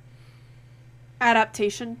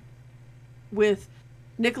 Adaptation with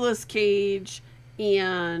Nicolas Cage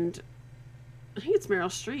and I think it's Meryl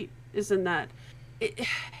Streep is in that.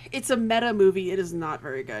 It's a meta movie. It is not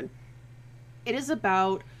very good. It is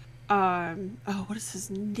about what is his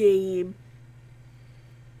name?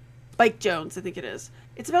 Spike Jonze, I think it is.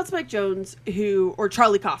 It's about Spike Jonze or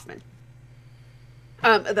Charlie Kaufman.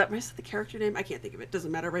 That is the character name. I can't think of it.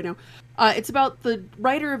 Doesn't matter right now. It's about the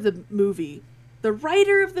writer of the movie. The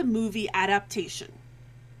writer of the movie adaptation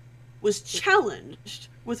was challenged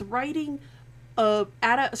with writing a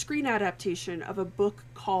screen adaptation of a book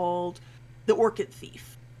called The Orchid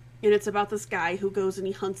Thief. And it's about this guy who goes and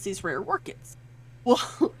he hunts these rare orchids.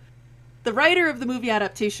 Well, the writer of the movie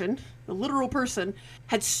adaptation, the literal person,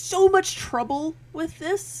 had so much trouble with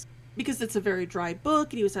this because it's a very dry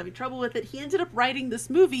book and he was having trouble with it. He ended up writing this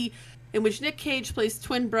movie in which Nick Cage plays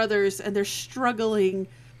twin brothers and they're struggling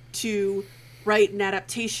to write an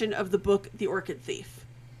adaptation of the book The Orchid Thief.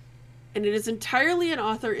 And it is entirely an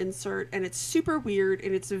author insert, and it's super weird,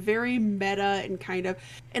 and it's very meta and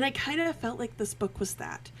and I kind of felt like this book was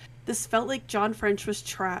that. This felt like John French was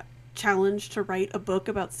challenged to write a book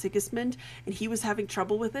about Sigismund, and he was having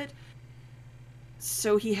trouble with it.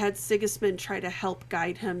 So he had Sigismund try to help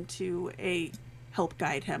guide him,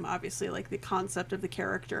 obviously, like the concept of the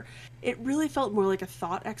character. It really felt more like a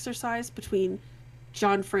thought exercise between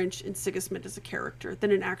John French and Sigismund as a character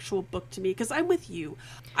than an actual book to me, because I'm with you.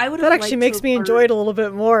 I would have that actually makes me enjoy it a little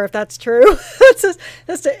bit more if that's true.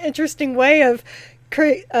 That's an interesting way of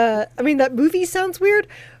I mean, that movie sounds weird,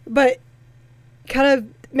 but kind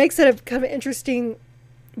of makes it a kind of interesting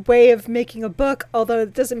way of making a book, although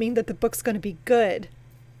it doesn't mean that the book's going to be good.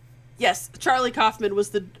 Yes, Charlie Kaufman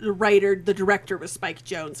was the writer. The director was Spike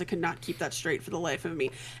Jonze. I could not keep that straight for the life of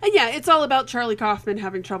me. And yeah, it's all about Charlie Kaufman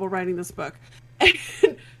having trouble writing this book.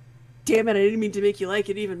 Damn it, I didn't mean to make you like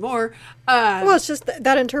it even more. Well, it's just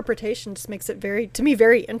that interpretation just makes it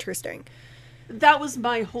very interesting. That was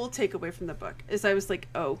my whole takeaway from the book, is I was like,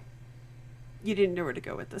 oh, you didn't know where to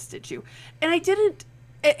go with this, did you? And I didn't.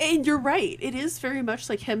 And you're right. It is very much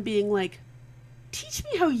like him being like, teach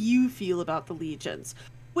me how you feel about the legions,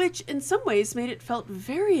 which in some ways made it felt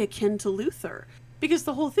very akin to Luther. Because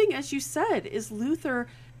the whole thing, as you said, is Luther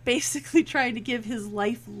basically trying to give his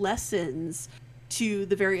life lessons to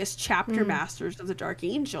the various chapter masters of the Dark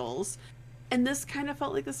Angels. And this kind of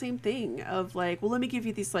felt like the same thing of like, well, let me give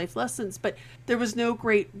you these life lessons. But there was no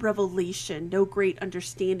great revelation, no great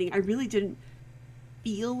understanding. I really didn't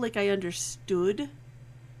feel like I understood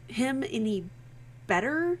him any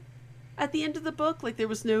better at the end of the book. Like there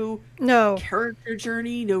was no character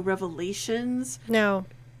journey, no revelations. No.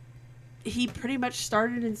 He pretty much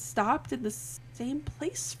started and stopped in the same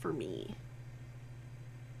place for me.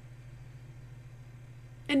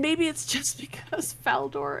 And maybe it's just because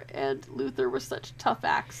Valdor and Luther were such tough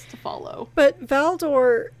acts to follow. But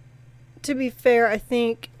Valdor, to be fair, I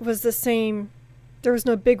think was the same. There was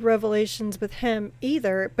no big revelations with him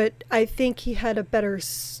either, but I think he had a better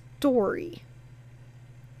story.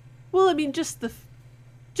 Well, I mean, just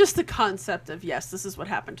the concept of, yes, this is what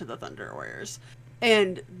happened to the Thunder Warriors.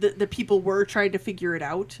 And the people were trying to figure it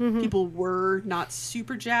out. Mm-hmm. People were not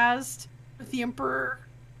super jazzed with the Emperor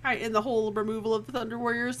and the whole removal of the Thunder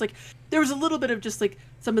Warriors. Like, there was a little bit of just, like,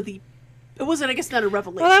 some of the... It wasn't, I guess, not a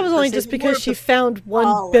revelation. Well, that was only just because she found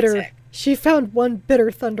one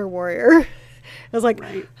bitter Thunder Warrior. I was like,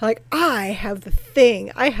 right. I have the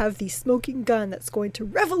thing. I have the smoking gun that's going to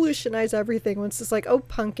revolutionize everything. When it's just like, oh,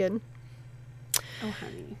 pumpkin. Oh,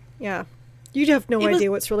 honey. Yeah. You have no idea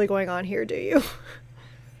what's really going on here, do you?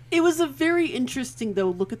 It was a very interesting, though,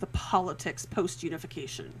 look at the politics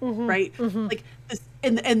post-unification, right? Mm-hmm. Like, this,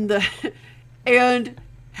 and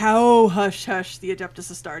how hush-hush the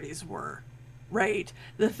Adeptus Astartes were, right?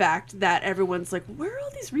 The fact that everyone's like, where are all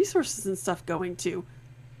these resources and stuff going to?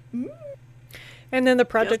 And then the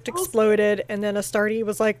project exploded, and then Astarte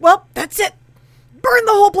was like, well, that's it! Burn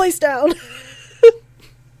the whole place down!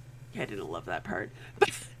 Yeah, I didn't love that part.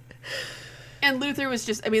 And Luther was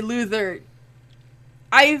just, Luther...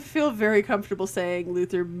 I feel very comfortable saying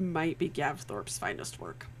Luther might be Gav Thorpe's finest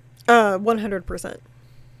work. 100%.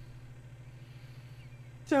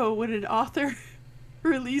 So when an author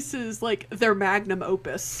releases, like, their magnum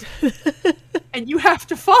opus, and you have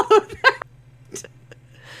to follow that,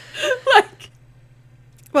 like...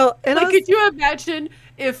 Well, and could you imagine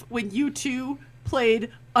if when you two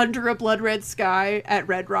played Under a Blood Red Sky at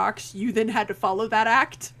Red Rocks, you then had to follow that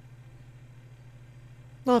act?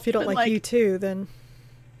 Well, if you don't like U2, then...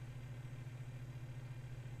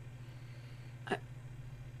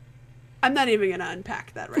 I'm not even going to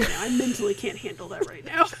unpack that right now. I mentally can't handle that right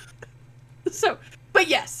now. So, but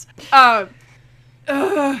yes.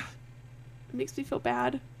 It makes me feel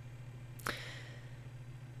bad.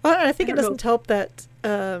 Well, I think I it don't doesn't help that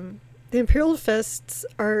the Imperial Fists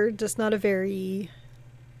are just not a very...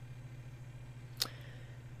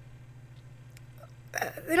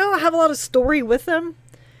 they don't have a lot of story with them.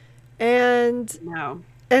 And No.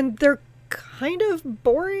 they're kind of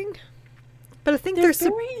boring. But I think they're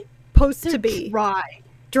very... supposed They're to be dry.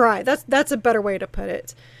 dry. That's a better way to put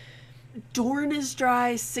it. Dorn is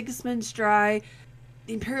dry. Sigismund's dry.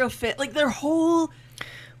 The Imperial Fit, like their whole,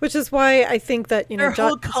 Which is why I think that, you know, their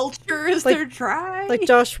whole culture is like- they're dry. like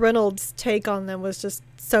Josh Reynolds' take on them was just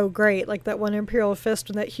so great. Like that one Imperial Fist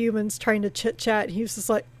when that human's trying to chit chat, he was just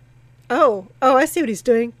like, oh, I see what he's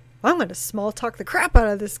doing. I'm going to small talk the crap out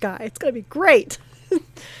of this guy. It's going to be great.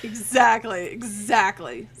 Exactly.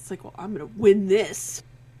 It's like, well, I'm gonna win this.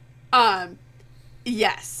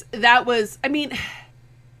 Yes, that was. I mean,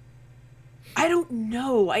 I don't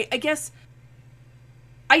know. I guess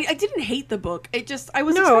I didn't hate the book. I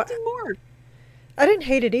was expecting more. I didn't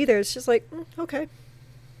hate it either. It's just like, okay.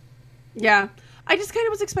 Yeah, I just kind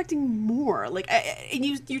of was expecting more. Like, and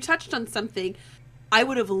you touched on something. I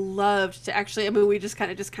would have loved to actually. I mean, we just kind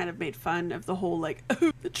of made fun of the whole like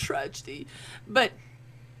the tragedy, but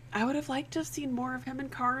I would have liked to have seen more of him and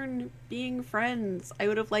Karn being friends. I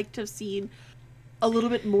would have liked to have seen a little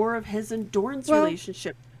bit more of his and Dorn's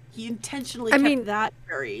relationship. He intentionally kept that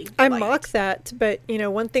very I light. mock that, but you know,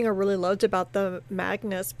 one thing I really loved about the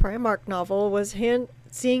Magnus Primarch novel was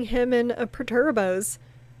seeing him and Perturbos,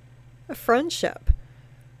 a friendship.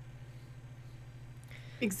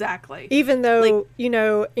 Exactly. Even though Like-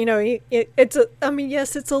 it's a. I mean,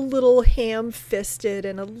 yes, it's a little ham-fisted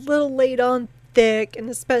and a little laid on thick, and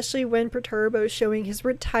especially when Perturbo's showing his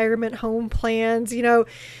retirement home plans, you know.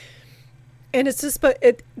 And it's just, but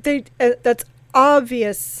that's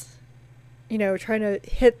obvious, you know, trying to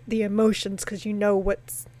hit the emotions because you know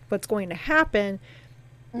what's going to happen.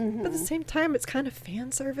 But at the same time, it's kind of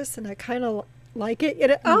fan service, and I kind of like it.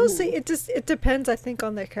 And honestly, it depends, I think,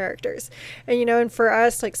 on the characters. And you know, and for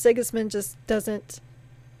us, like Sigismund just doesn't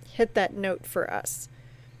hit that note for us.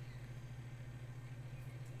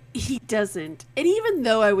 He doesn't. And even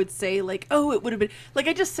though I would say like, oh, it would have been like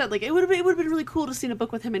I just said, like it would have been really cool to see a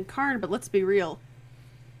book with him and Karn, but let's be real.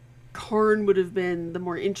 Karn would have been the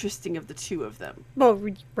more interesting of the two of them. Well,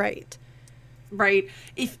 right. Right?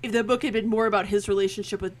 If the book had been more about his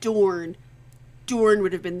relationship with Dorn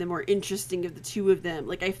would have been the more interesting of the two of them.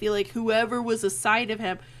 Like I feel like whoever was aside of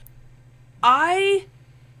him, I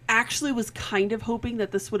actually was kind of hoping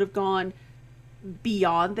that this would have gone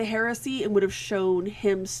beyond the heresy and would have shown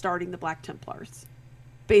him starting the Black Templars.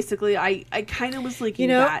 Basically, I kind of was like, You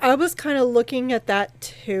know, that. I was kind of looking at that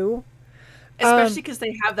too. Especially because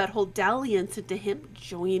they have that whole dalliance into him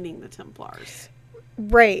joining the Templars.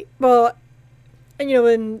 Right. Well, and you know,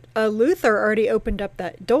 and Luther already opened up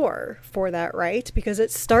that door for that, right? Because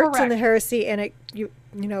it starts in the heresy, and you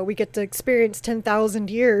know, we get to experience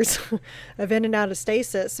 10,000 years of in and out of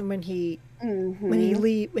stasis, and when he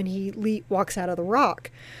walks out of the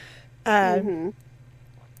rock. So,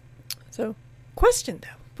 question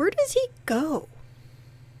though, where does he go?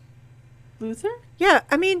 Luther? Yeah,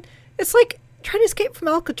 I mean, it's like trying to escape from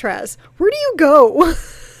Alcatraz. Where do you go?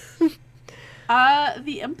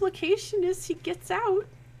 The implication is he gets out.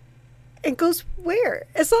 It goes where?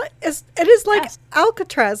 It is like Yes.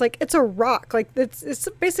 Alcatraz. Like it's a rock. Like it's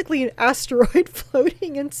basically an asteroid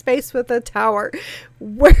floating in space with a tower.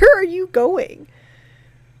 Where are you going?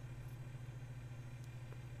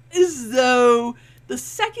 As though the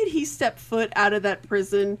second he stepped foot out of that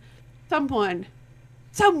prison, someone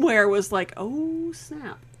somewhere was like, oh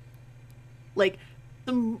snap. Like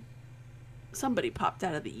somebody popped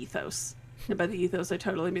out of the ethos. And by the ethos I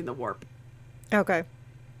totally mean the warp. Okay.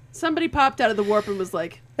 Somebody popped out of the warp and was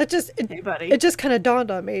like, hey buddy. It just kind of dawned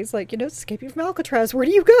on me. It's like, you know, escaping from Alcatraz. Where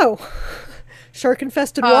do you go? Shark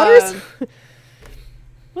infested waters?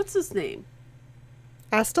 What's his name?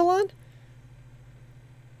 Astalon?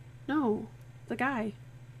 No, the guy.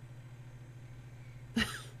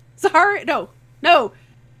 Sorry, no.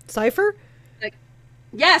 Cypher?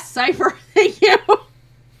 Yes, Cypher. Thank you.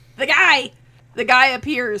 The guy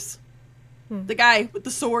appears. The guy with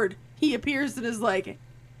the sword. He appears and is like,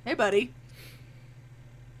 hey, buddy.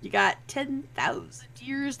 You got 10,000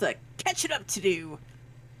 years to catch it up to do.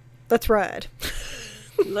 Let's ride.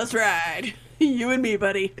 Let's ride. You and me,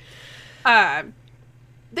 buddy.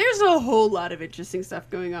 There's a whole lot of interesting stuff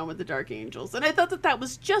going on with the Dark Angels. And I thought that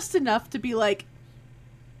was just enough to be like...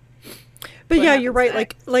 But what yeah, you're right.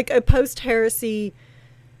 happens Like a post-heresy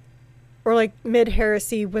or like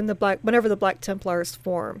mid-heresy whenever the Black Templars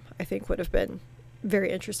form, I think would have been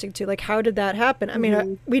very interesting too. Like, how did that happen? I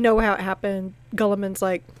mean, we know how it happened. Gulliman's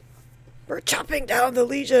like, we're chopping down the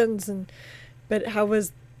legions, but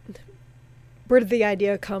where did the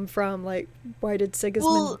idea come from? Like, why did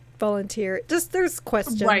Sigismund volunteer? Just, there's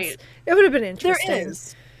questions. Right. It would have been interesting. There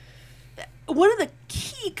is. One of the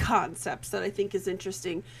key concepts that I think is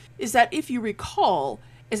interesting is that, if you recall,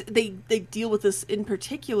 is they deal with this in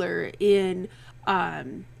particular in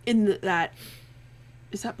that.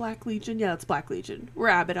 Is that Black Legion? Yeah, that's Black Legion. Where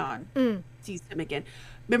Abaddon sees him again.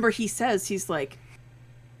 Remember, he says, he's like,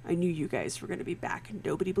 I knew you guys were going to be back and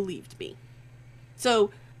nobody believed me.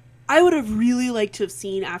 So I would have really liked to have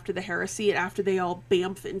seen, after the heresy and after they all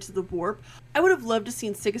bamf into the warp, I would have loved to have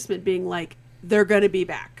seen Sigismund being like, they're going to be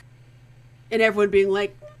back. And everyone being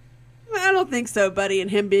like, I don't think so, buddy.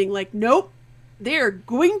 And him being like, nope, they're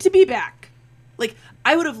going to be back. Like,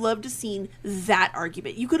 I would have loved to seen that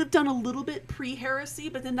argument. You could have done a little bit pre-heresy,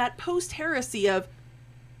 but then that post-heresy of,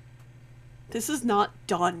 this is not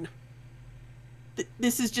done.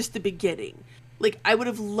 This is just the beginning. Like, I would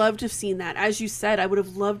have loved to have seen that. As you said, I would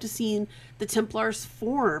have loved to have seen the Templars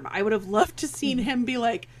form. I would have loved to have seen him be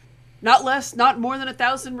like, not more than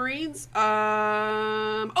 1,000 Marines.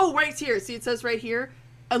 Right here. See, it says right here,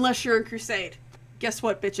 unless you're in Crusade. Guess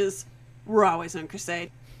what, bitches? We're always on Crusade.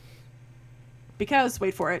 Because,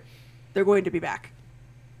 wait for it, they're going to be back.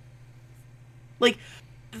 Like,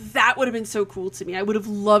 that would have been so cool to me. I would have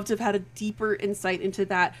loved to have had a deeper insight into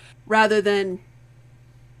that, rather than,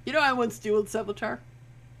 I once dueled Sevatar.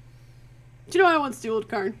 Do I once dueled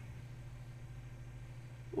Karn?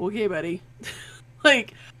 Okay, buddy.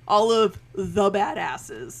 Like, all of the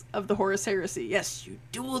badasses of the Horus Heresy. Yes, you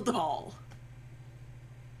dueled them all.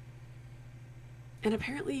 And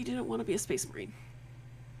apparently you didn't want to be a Space Marine.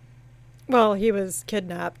 Well, he was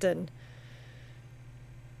kidnapped and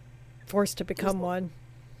forced to become one.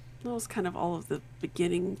 That was kind of all of the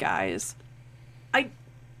beginning guys. I'm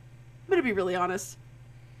going to be really honest.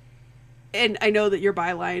 And I know that your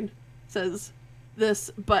byline says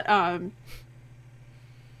this, but I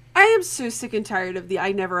am so sick and tired of the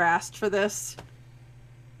I never asked for this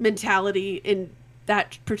mentality in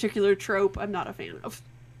that particular trope. I'm not a fan of.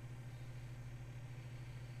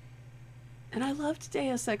 And I loved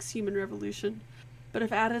Deus Ex Human Revolution. But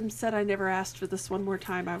if Adam said I never asked for this one more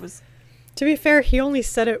time, I was... To be fair, he only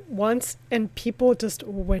said it once, and people just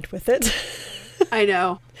went with it. I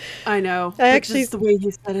know. Just the way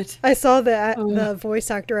he said it. I saw the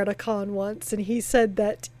voice actor at a con once, and he said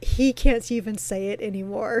that he can't even say it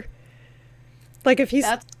anymore. Like, if he's...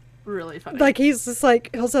 That's really funny. Like, he's just like...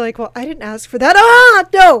 He'll say, like, well, I didn't ask for that. Ah!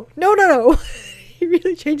 No. He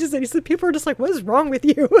really changes it. He said, people are just like, what is wrong with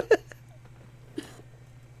you?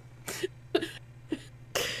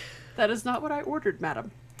 That is not what I ordered, madam.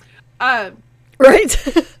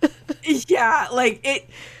 Right? Yeah, like,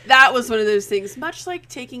 that was one of those things. Much like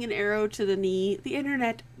taking an arrow to the knee, the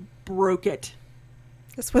internet broke it.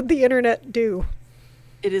 That's what the internet do.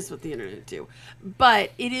 It is what the internet do.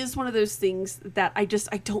 But it is one of those things that I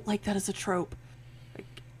don't like that as a trope.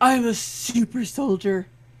 Like, I'm a super soldier.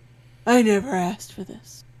 I never asked for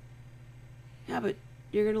this. Yeah, but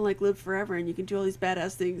you're gonna, like, live forever and you can do all these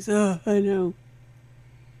badass things. Oh, I know.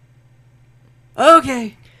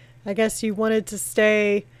 Okay. I guess you wanted to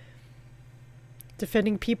stay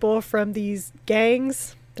defending people from these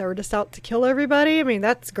gangs that were just out to kill everybody. I mean,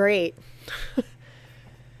 that's great.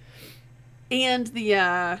 And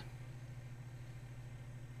the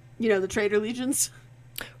the traitor legions.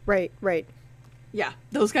 Right. Yeah,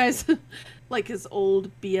 those guys. Like his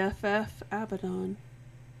old BFF, Abaddon.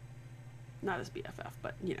 Not his BFF,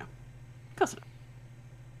 but, close enough.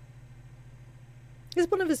 He's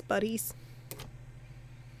one of his buddies.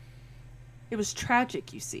 It was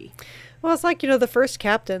tragic, you see. Well, it's like, the first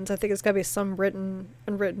captains. I think it's got to be some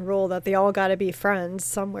unwritten rule that they all got to be friends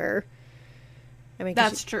somewhere. I mean,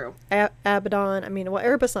 that's true. Abaddon. I mean, well,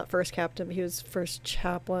 Erebus not first captain, but he was first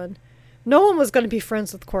chaplain. No one was going to be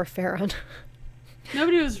friends with Corferon.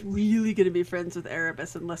 Nobody was really going to be friends with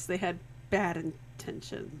Erebus unless they had bad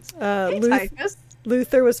intentions. Typhus.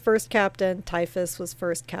 Luther was first captain. Typhus was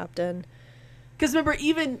first captain. Because remember,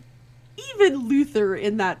 even Luther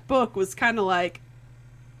in that book was kind of like,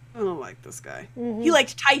 I don't like this guy. Mm-hmm. He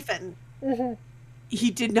liked Typhon. Mm-hmm.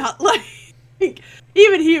 He did not like...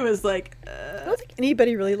 Even he was like... I don't think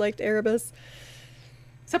anybody really liked Erebus.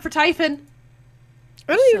 Except for Typhon.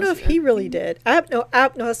 I don't even know if he really did. No,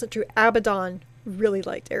 that's not true. Abaddon really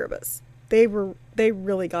liked Erebus. They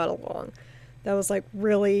really got along. That was like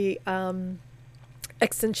really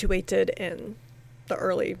accentuated in the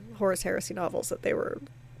early Horus Heresy novels that they were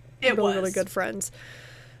really good friends.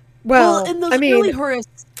 Well, in those early Horus,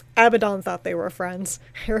 Abaddon thought they were friends.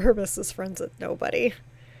 Erebus is friends with nobody.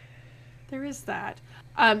 There is that.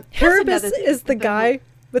 Erebus is the guy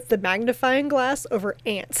with the magnifying glass over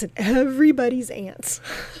ants, and everybody's ants.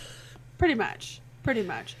 Pretty much.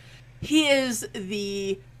 He is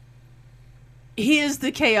the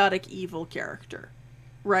chaotic evil character,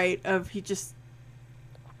 right? Of just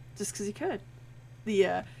because he could.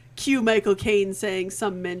 The cue Michael Caine saying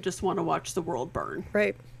some men just want to watch the world burn.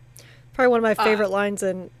 Right. Probably one of my favorite lines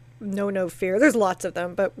in No Fear. There's lots of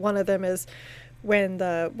them, but one of them is when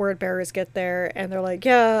the word bearers get there and they're like,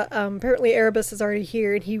 yeah, apparently Erebus is already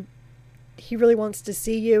here and he really wants to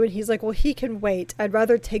see you. And he's like, well, he can wait. I'd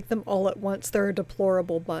rather take them all at once. They're a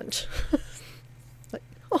deplorable bunch. Like,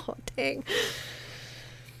 oh, dang.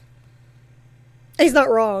 He's not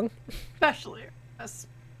wrong. Especially us.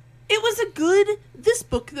 This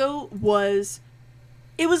book, though, was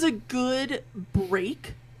a good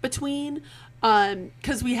break between,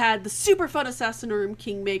 because we had the super fun Assassinorum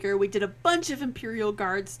Kingmaker. We did a bunch of Imperial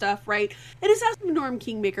Guard stuff, right? And Assassinorum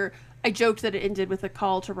Kingmaker, I joked that it ended with a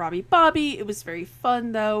call to Robbie Bobby. It was very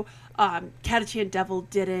fun, though. Catachan Devil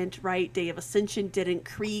didn't, right? Day of Ascension didn't.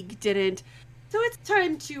 Krieg didn't. So it's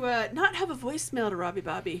time to not have a voicemail to Robbie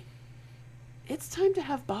Bobby. It's time to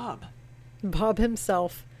have Bob. Bob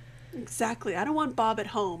himself. Exactly. I don't want Bob at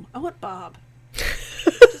home. I want Bob.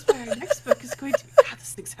 Which is why our next book is going to be... God,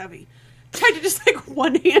 this thing's heavy. Trying to just,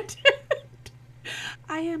 one-handed.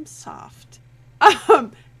 I am soft. The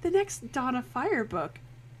next Dawn of Fire book,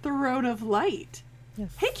 Throne of Light. Yeah.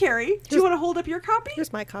 Hey, Carrie, do you want to hold up your copy?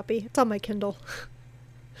 Here's my copy. It's on my Kindle.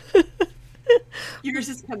 Yours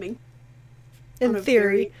is coming. In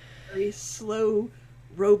theory. Very, very slow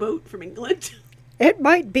rowboat from England. It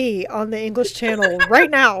might be on the English Channel right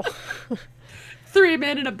now. 3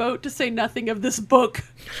 men in a boat to say nothing of this book.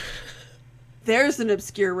 There's an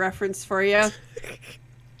obscure reference for you.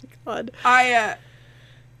 God. That's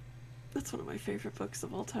one of my favorite books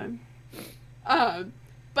of all time.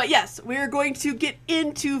 But yes, we're going to get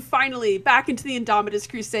finally back into the Indomitus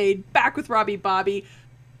Crusade, back with Robbie Bobby,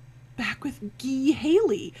 back with Guy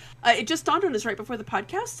Haley. It just dawned on us right before the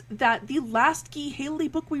podcast that the last Guy Haley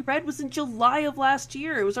book we read was in July of last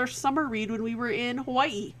year. It was our summer read when we were in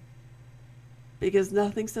Hawaii. Because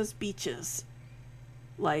nothing says beaches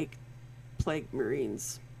like Plague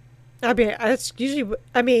Marines. Maybe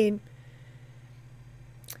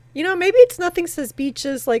it's nothing says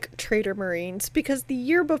beaches like Trader Marines, because the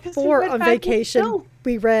year before on vacation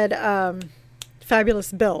we read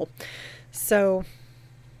Fabulous Bill. So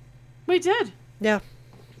we did. Yeah.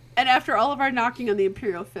 And after all of our knocking on the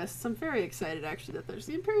Imperial Fists, I'm very excited actually that there's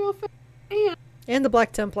the Imperial Fist and the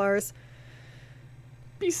Black Templars.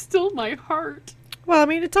 Be still my heart. Well,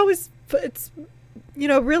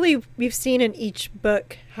 really we've seen in each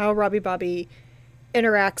book how Robbie Bobby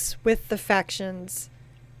interacts with the factions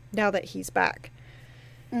now that he's back.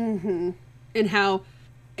 Mm-hmm.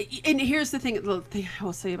 And here's the thing I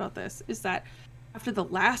will say about this is that after the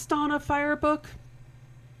last Dawn of Fire book,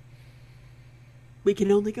 we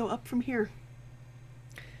can only go up from here.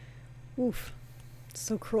 Oof.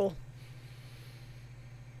 So cruel.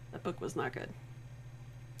 That book was not good.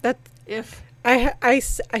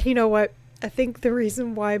 You know what? I think the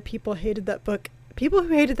reason why people who hated that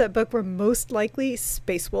book were most likely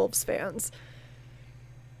Space Wolves fans.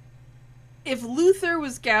 If Luther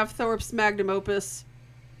was Gav Thorpe's magnum opus,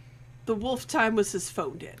 the Wolf Time was his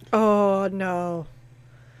phoned in. Oh, no.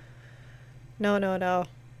 No.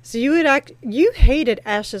 So you hated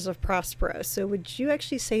Ashes of Prospero, so would you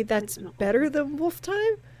actually say that's better than Wolf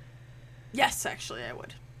Time? Yes, actually, I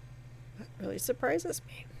would. That really surprises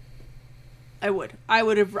me. I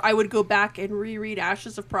would go back and reread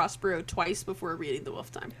Ashes of Prospero twice before reading The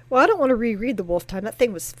Wolf Time. Well, I don't want to reread The Wolf Time. That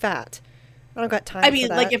thing was fat. I don't got time for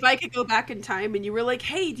that. If I could go back in time and you were like,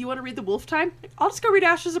 hey, do you want to read The Wolf Time? I'll just go read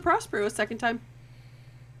Ashes of Prospero a second time.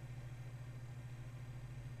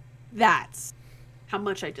 That's how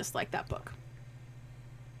much I dislike that book.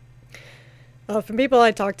 From people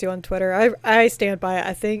I talk to on Twitter, I stand by it.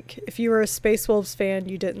 I think if you were a Space Wolves fan,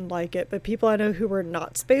 you didn't like it. But people I know who were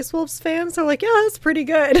not Space Wolves fans are like, yeah, that's pretty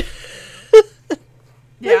good.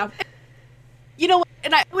 Yeah. You know,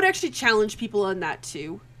 and I would actually challenge people on that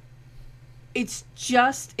too. It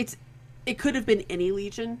could have been any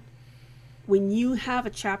Legion. When you have a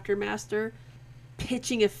chapter master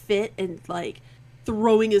pitching a fit and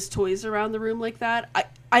throwing his toys around the room like that,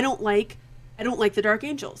 I don't like the Dark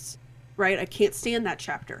Angels. Right? I can't stand that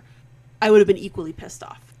chapter. I would have been equally pissed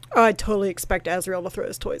off. Oh, I totally expect Azrael to throw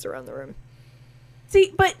his toys around the room.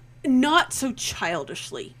 See, but not so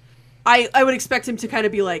childishly. I would expect him to kind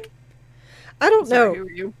of be like, I don't know. Who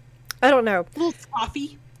are you? I don't know. A little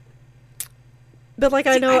coffee. But like,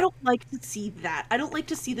 See, I know, I don't like to see that. I don't like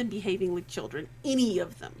to see them behaving like children. Any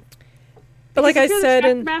of them. but like I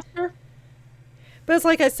said Master. but it's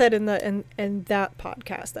like I said in that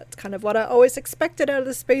podcast, that's kind of what I always expected out of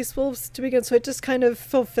the Space Wolves to begin. So it just kind of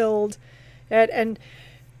fulfilled it. And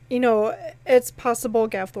you know, it's possible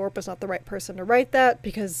Gav Thorpe was not the right person to write that,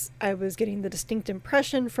 because I was getting the distinct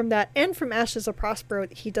impression from that and from Ashes of Prospero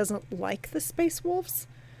that he doesn't like the Space Wolves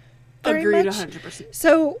very Agreed, much. 100%.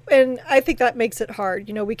 So, and I think that makes it hard.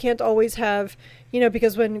 You know, we can't always have, you know,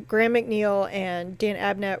 because when Graham McNeil and Dan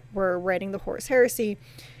Abnett were writing the Horus Heresy,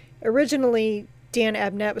 originally Dan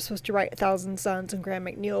Abnett was supposed to write 1,000 Suns and Graham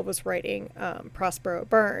McNeil was writing Prospero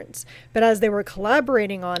Burns. But as they were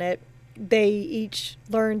collaborating on it, they each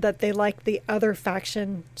learned that they liked the other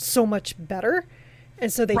faction so much better,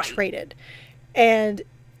 and so they traded.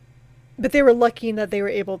 But they were lucky in that they were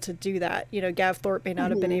able to do that. You know, Gav Thorpe may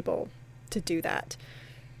not have been able to do that.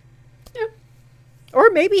 Yeah. Or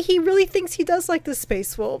maybe he really thinks he does like the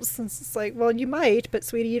Space Wolves, since it's like, well, you might, but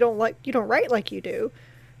sweetie, you don't write like you do.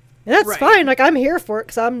 And that's fine. Like, I'm here for it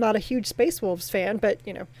because I'm not a huge Space Wolves fan, but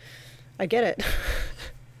you know, I get it.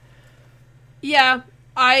 Yeah.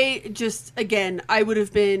 I would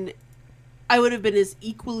have been as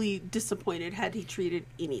equally disappointed had he treated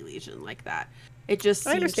any Legion like that. It just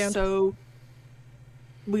seems so.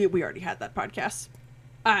 We already had that podcast.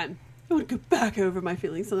 I want to go back over my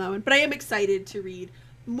feelings on that one, but I am excited to read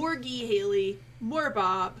more Guy Haley, more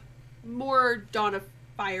Bob, more Dawn of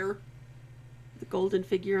Fire, the golden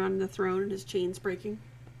figure on the throne and his chains breaking.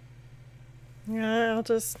 Yeah, I'll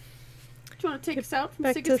just. Do you want to take us out from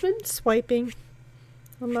back Sigismund? To swiping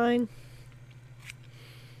on mine.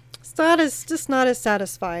 It's just not as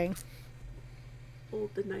satisfying.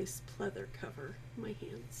 Hold the nice pleather cover in my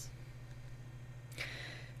hands.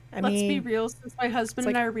 Let's be real, since my husband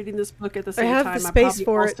and I are reading this book at the same time, I'm probably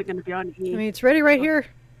also going to be on E. I mean, it's ready right here.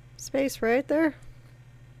 Space right there.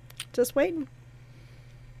 Just waiting.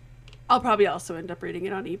 I'll probably also end up reading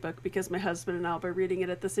it on ebook because my husband and I'll be reading it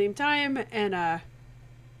at the same time, and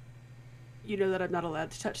you know that I'm not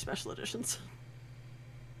allowed to touch special editions.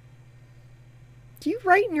 Do you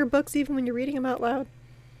write in your books even when you're reading them out loud?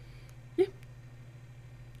 Yeah.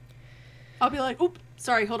 I'll be like, oop,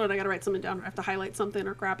 sorry, hold on, I gotta write something down. I have to highlight something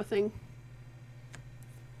or grab a thing.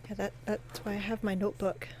 Yeah, that's why I have my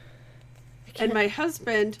notebook. And my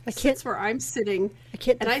husband sits where I'm sitting,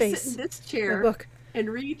 and I sit in this chair and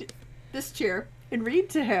read this chair and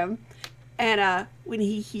read to him. And when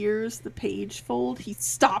he hears the page fold, he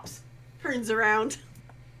stops, turns around.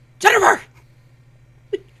 Jennifer!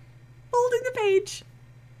 Holding the page.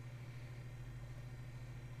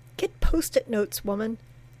 Get Post-it notes, woman.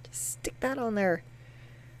 Just stick that on there.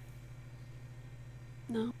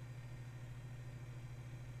 No.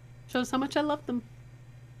 Shows how much I love them.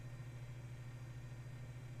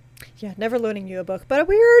 Yeah, never loaning you a book, but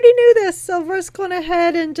we already knew this, so we're just going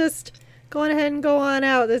ahead and go on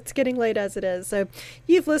out. It's getting late as it is. So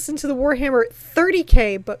you've listened to the Warhammer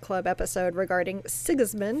 30K book club episode regarding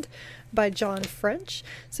Sigismund by John French.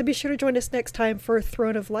 So be sure to join us next time for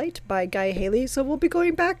Throne of Light by Guy Haley. So we'll be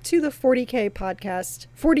going back to the 40K podcast,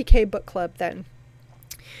 40K book club then.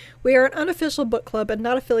 We are an unofficial book club and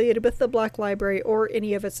not affiliated with the Black Library or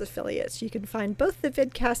any of its affiliates. You can find both the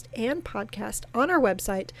vidcast and podcast on our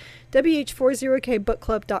website,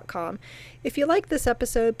 wh40kbookclub.com. If you like this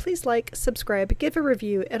episode, please like, subscribe, give a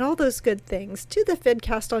review, and all those good things to the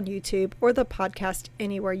vidcast on YouTube or the podcast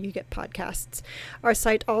anywhere you get podcasts. Our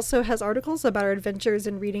site also has articles about our adventures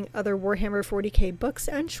in reading other Warhammer 40K books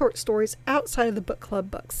and short stories outside of the book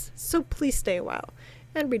club books. So please stay a while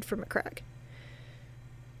and read for McCrag.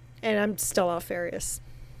 And I'm still Alfarius.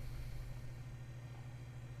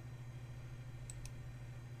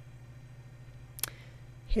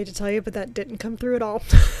 Hate to tell you, but that didn't come through at all.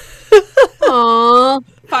 Aww.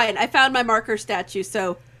 Fine, I found my marker statue,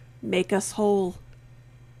 so make us whole.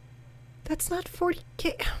 That's not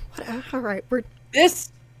 40K. What? All right,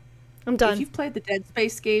 I'm done. If you've played the Dead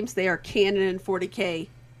Space games, they are canon in 40K.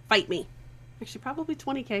 Fight me. Actually, probably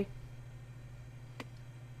 20K.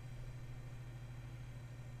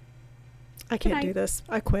 I can't do this.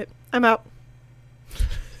 I quit. I'm out.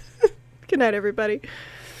 Good night, everybody.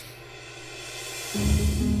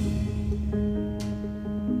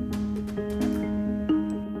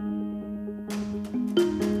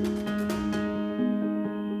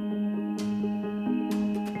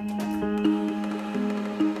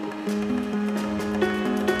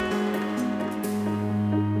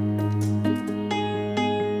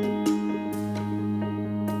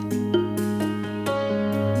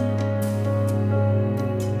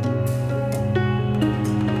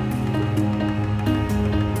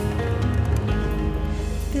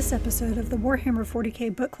 This episode of the Warhammer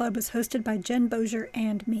 40k Book Club was hosted by Jen Bozier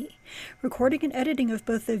and me. Recording and editing of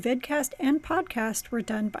both the vidcast and podcast were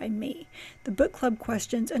done by me. The book club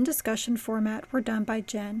questions and discussion format were done by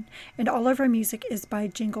Jen, and all of our music is by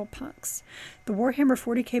Jingle Punks. The Warhammer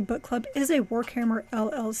 40k Book Club is a Warhammer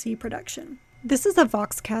LLC production. This is a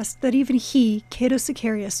Voxcast that even he, Cato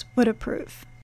Sicarius, would approve.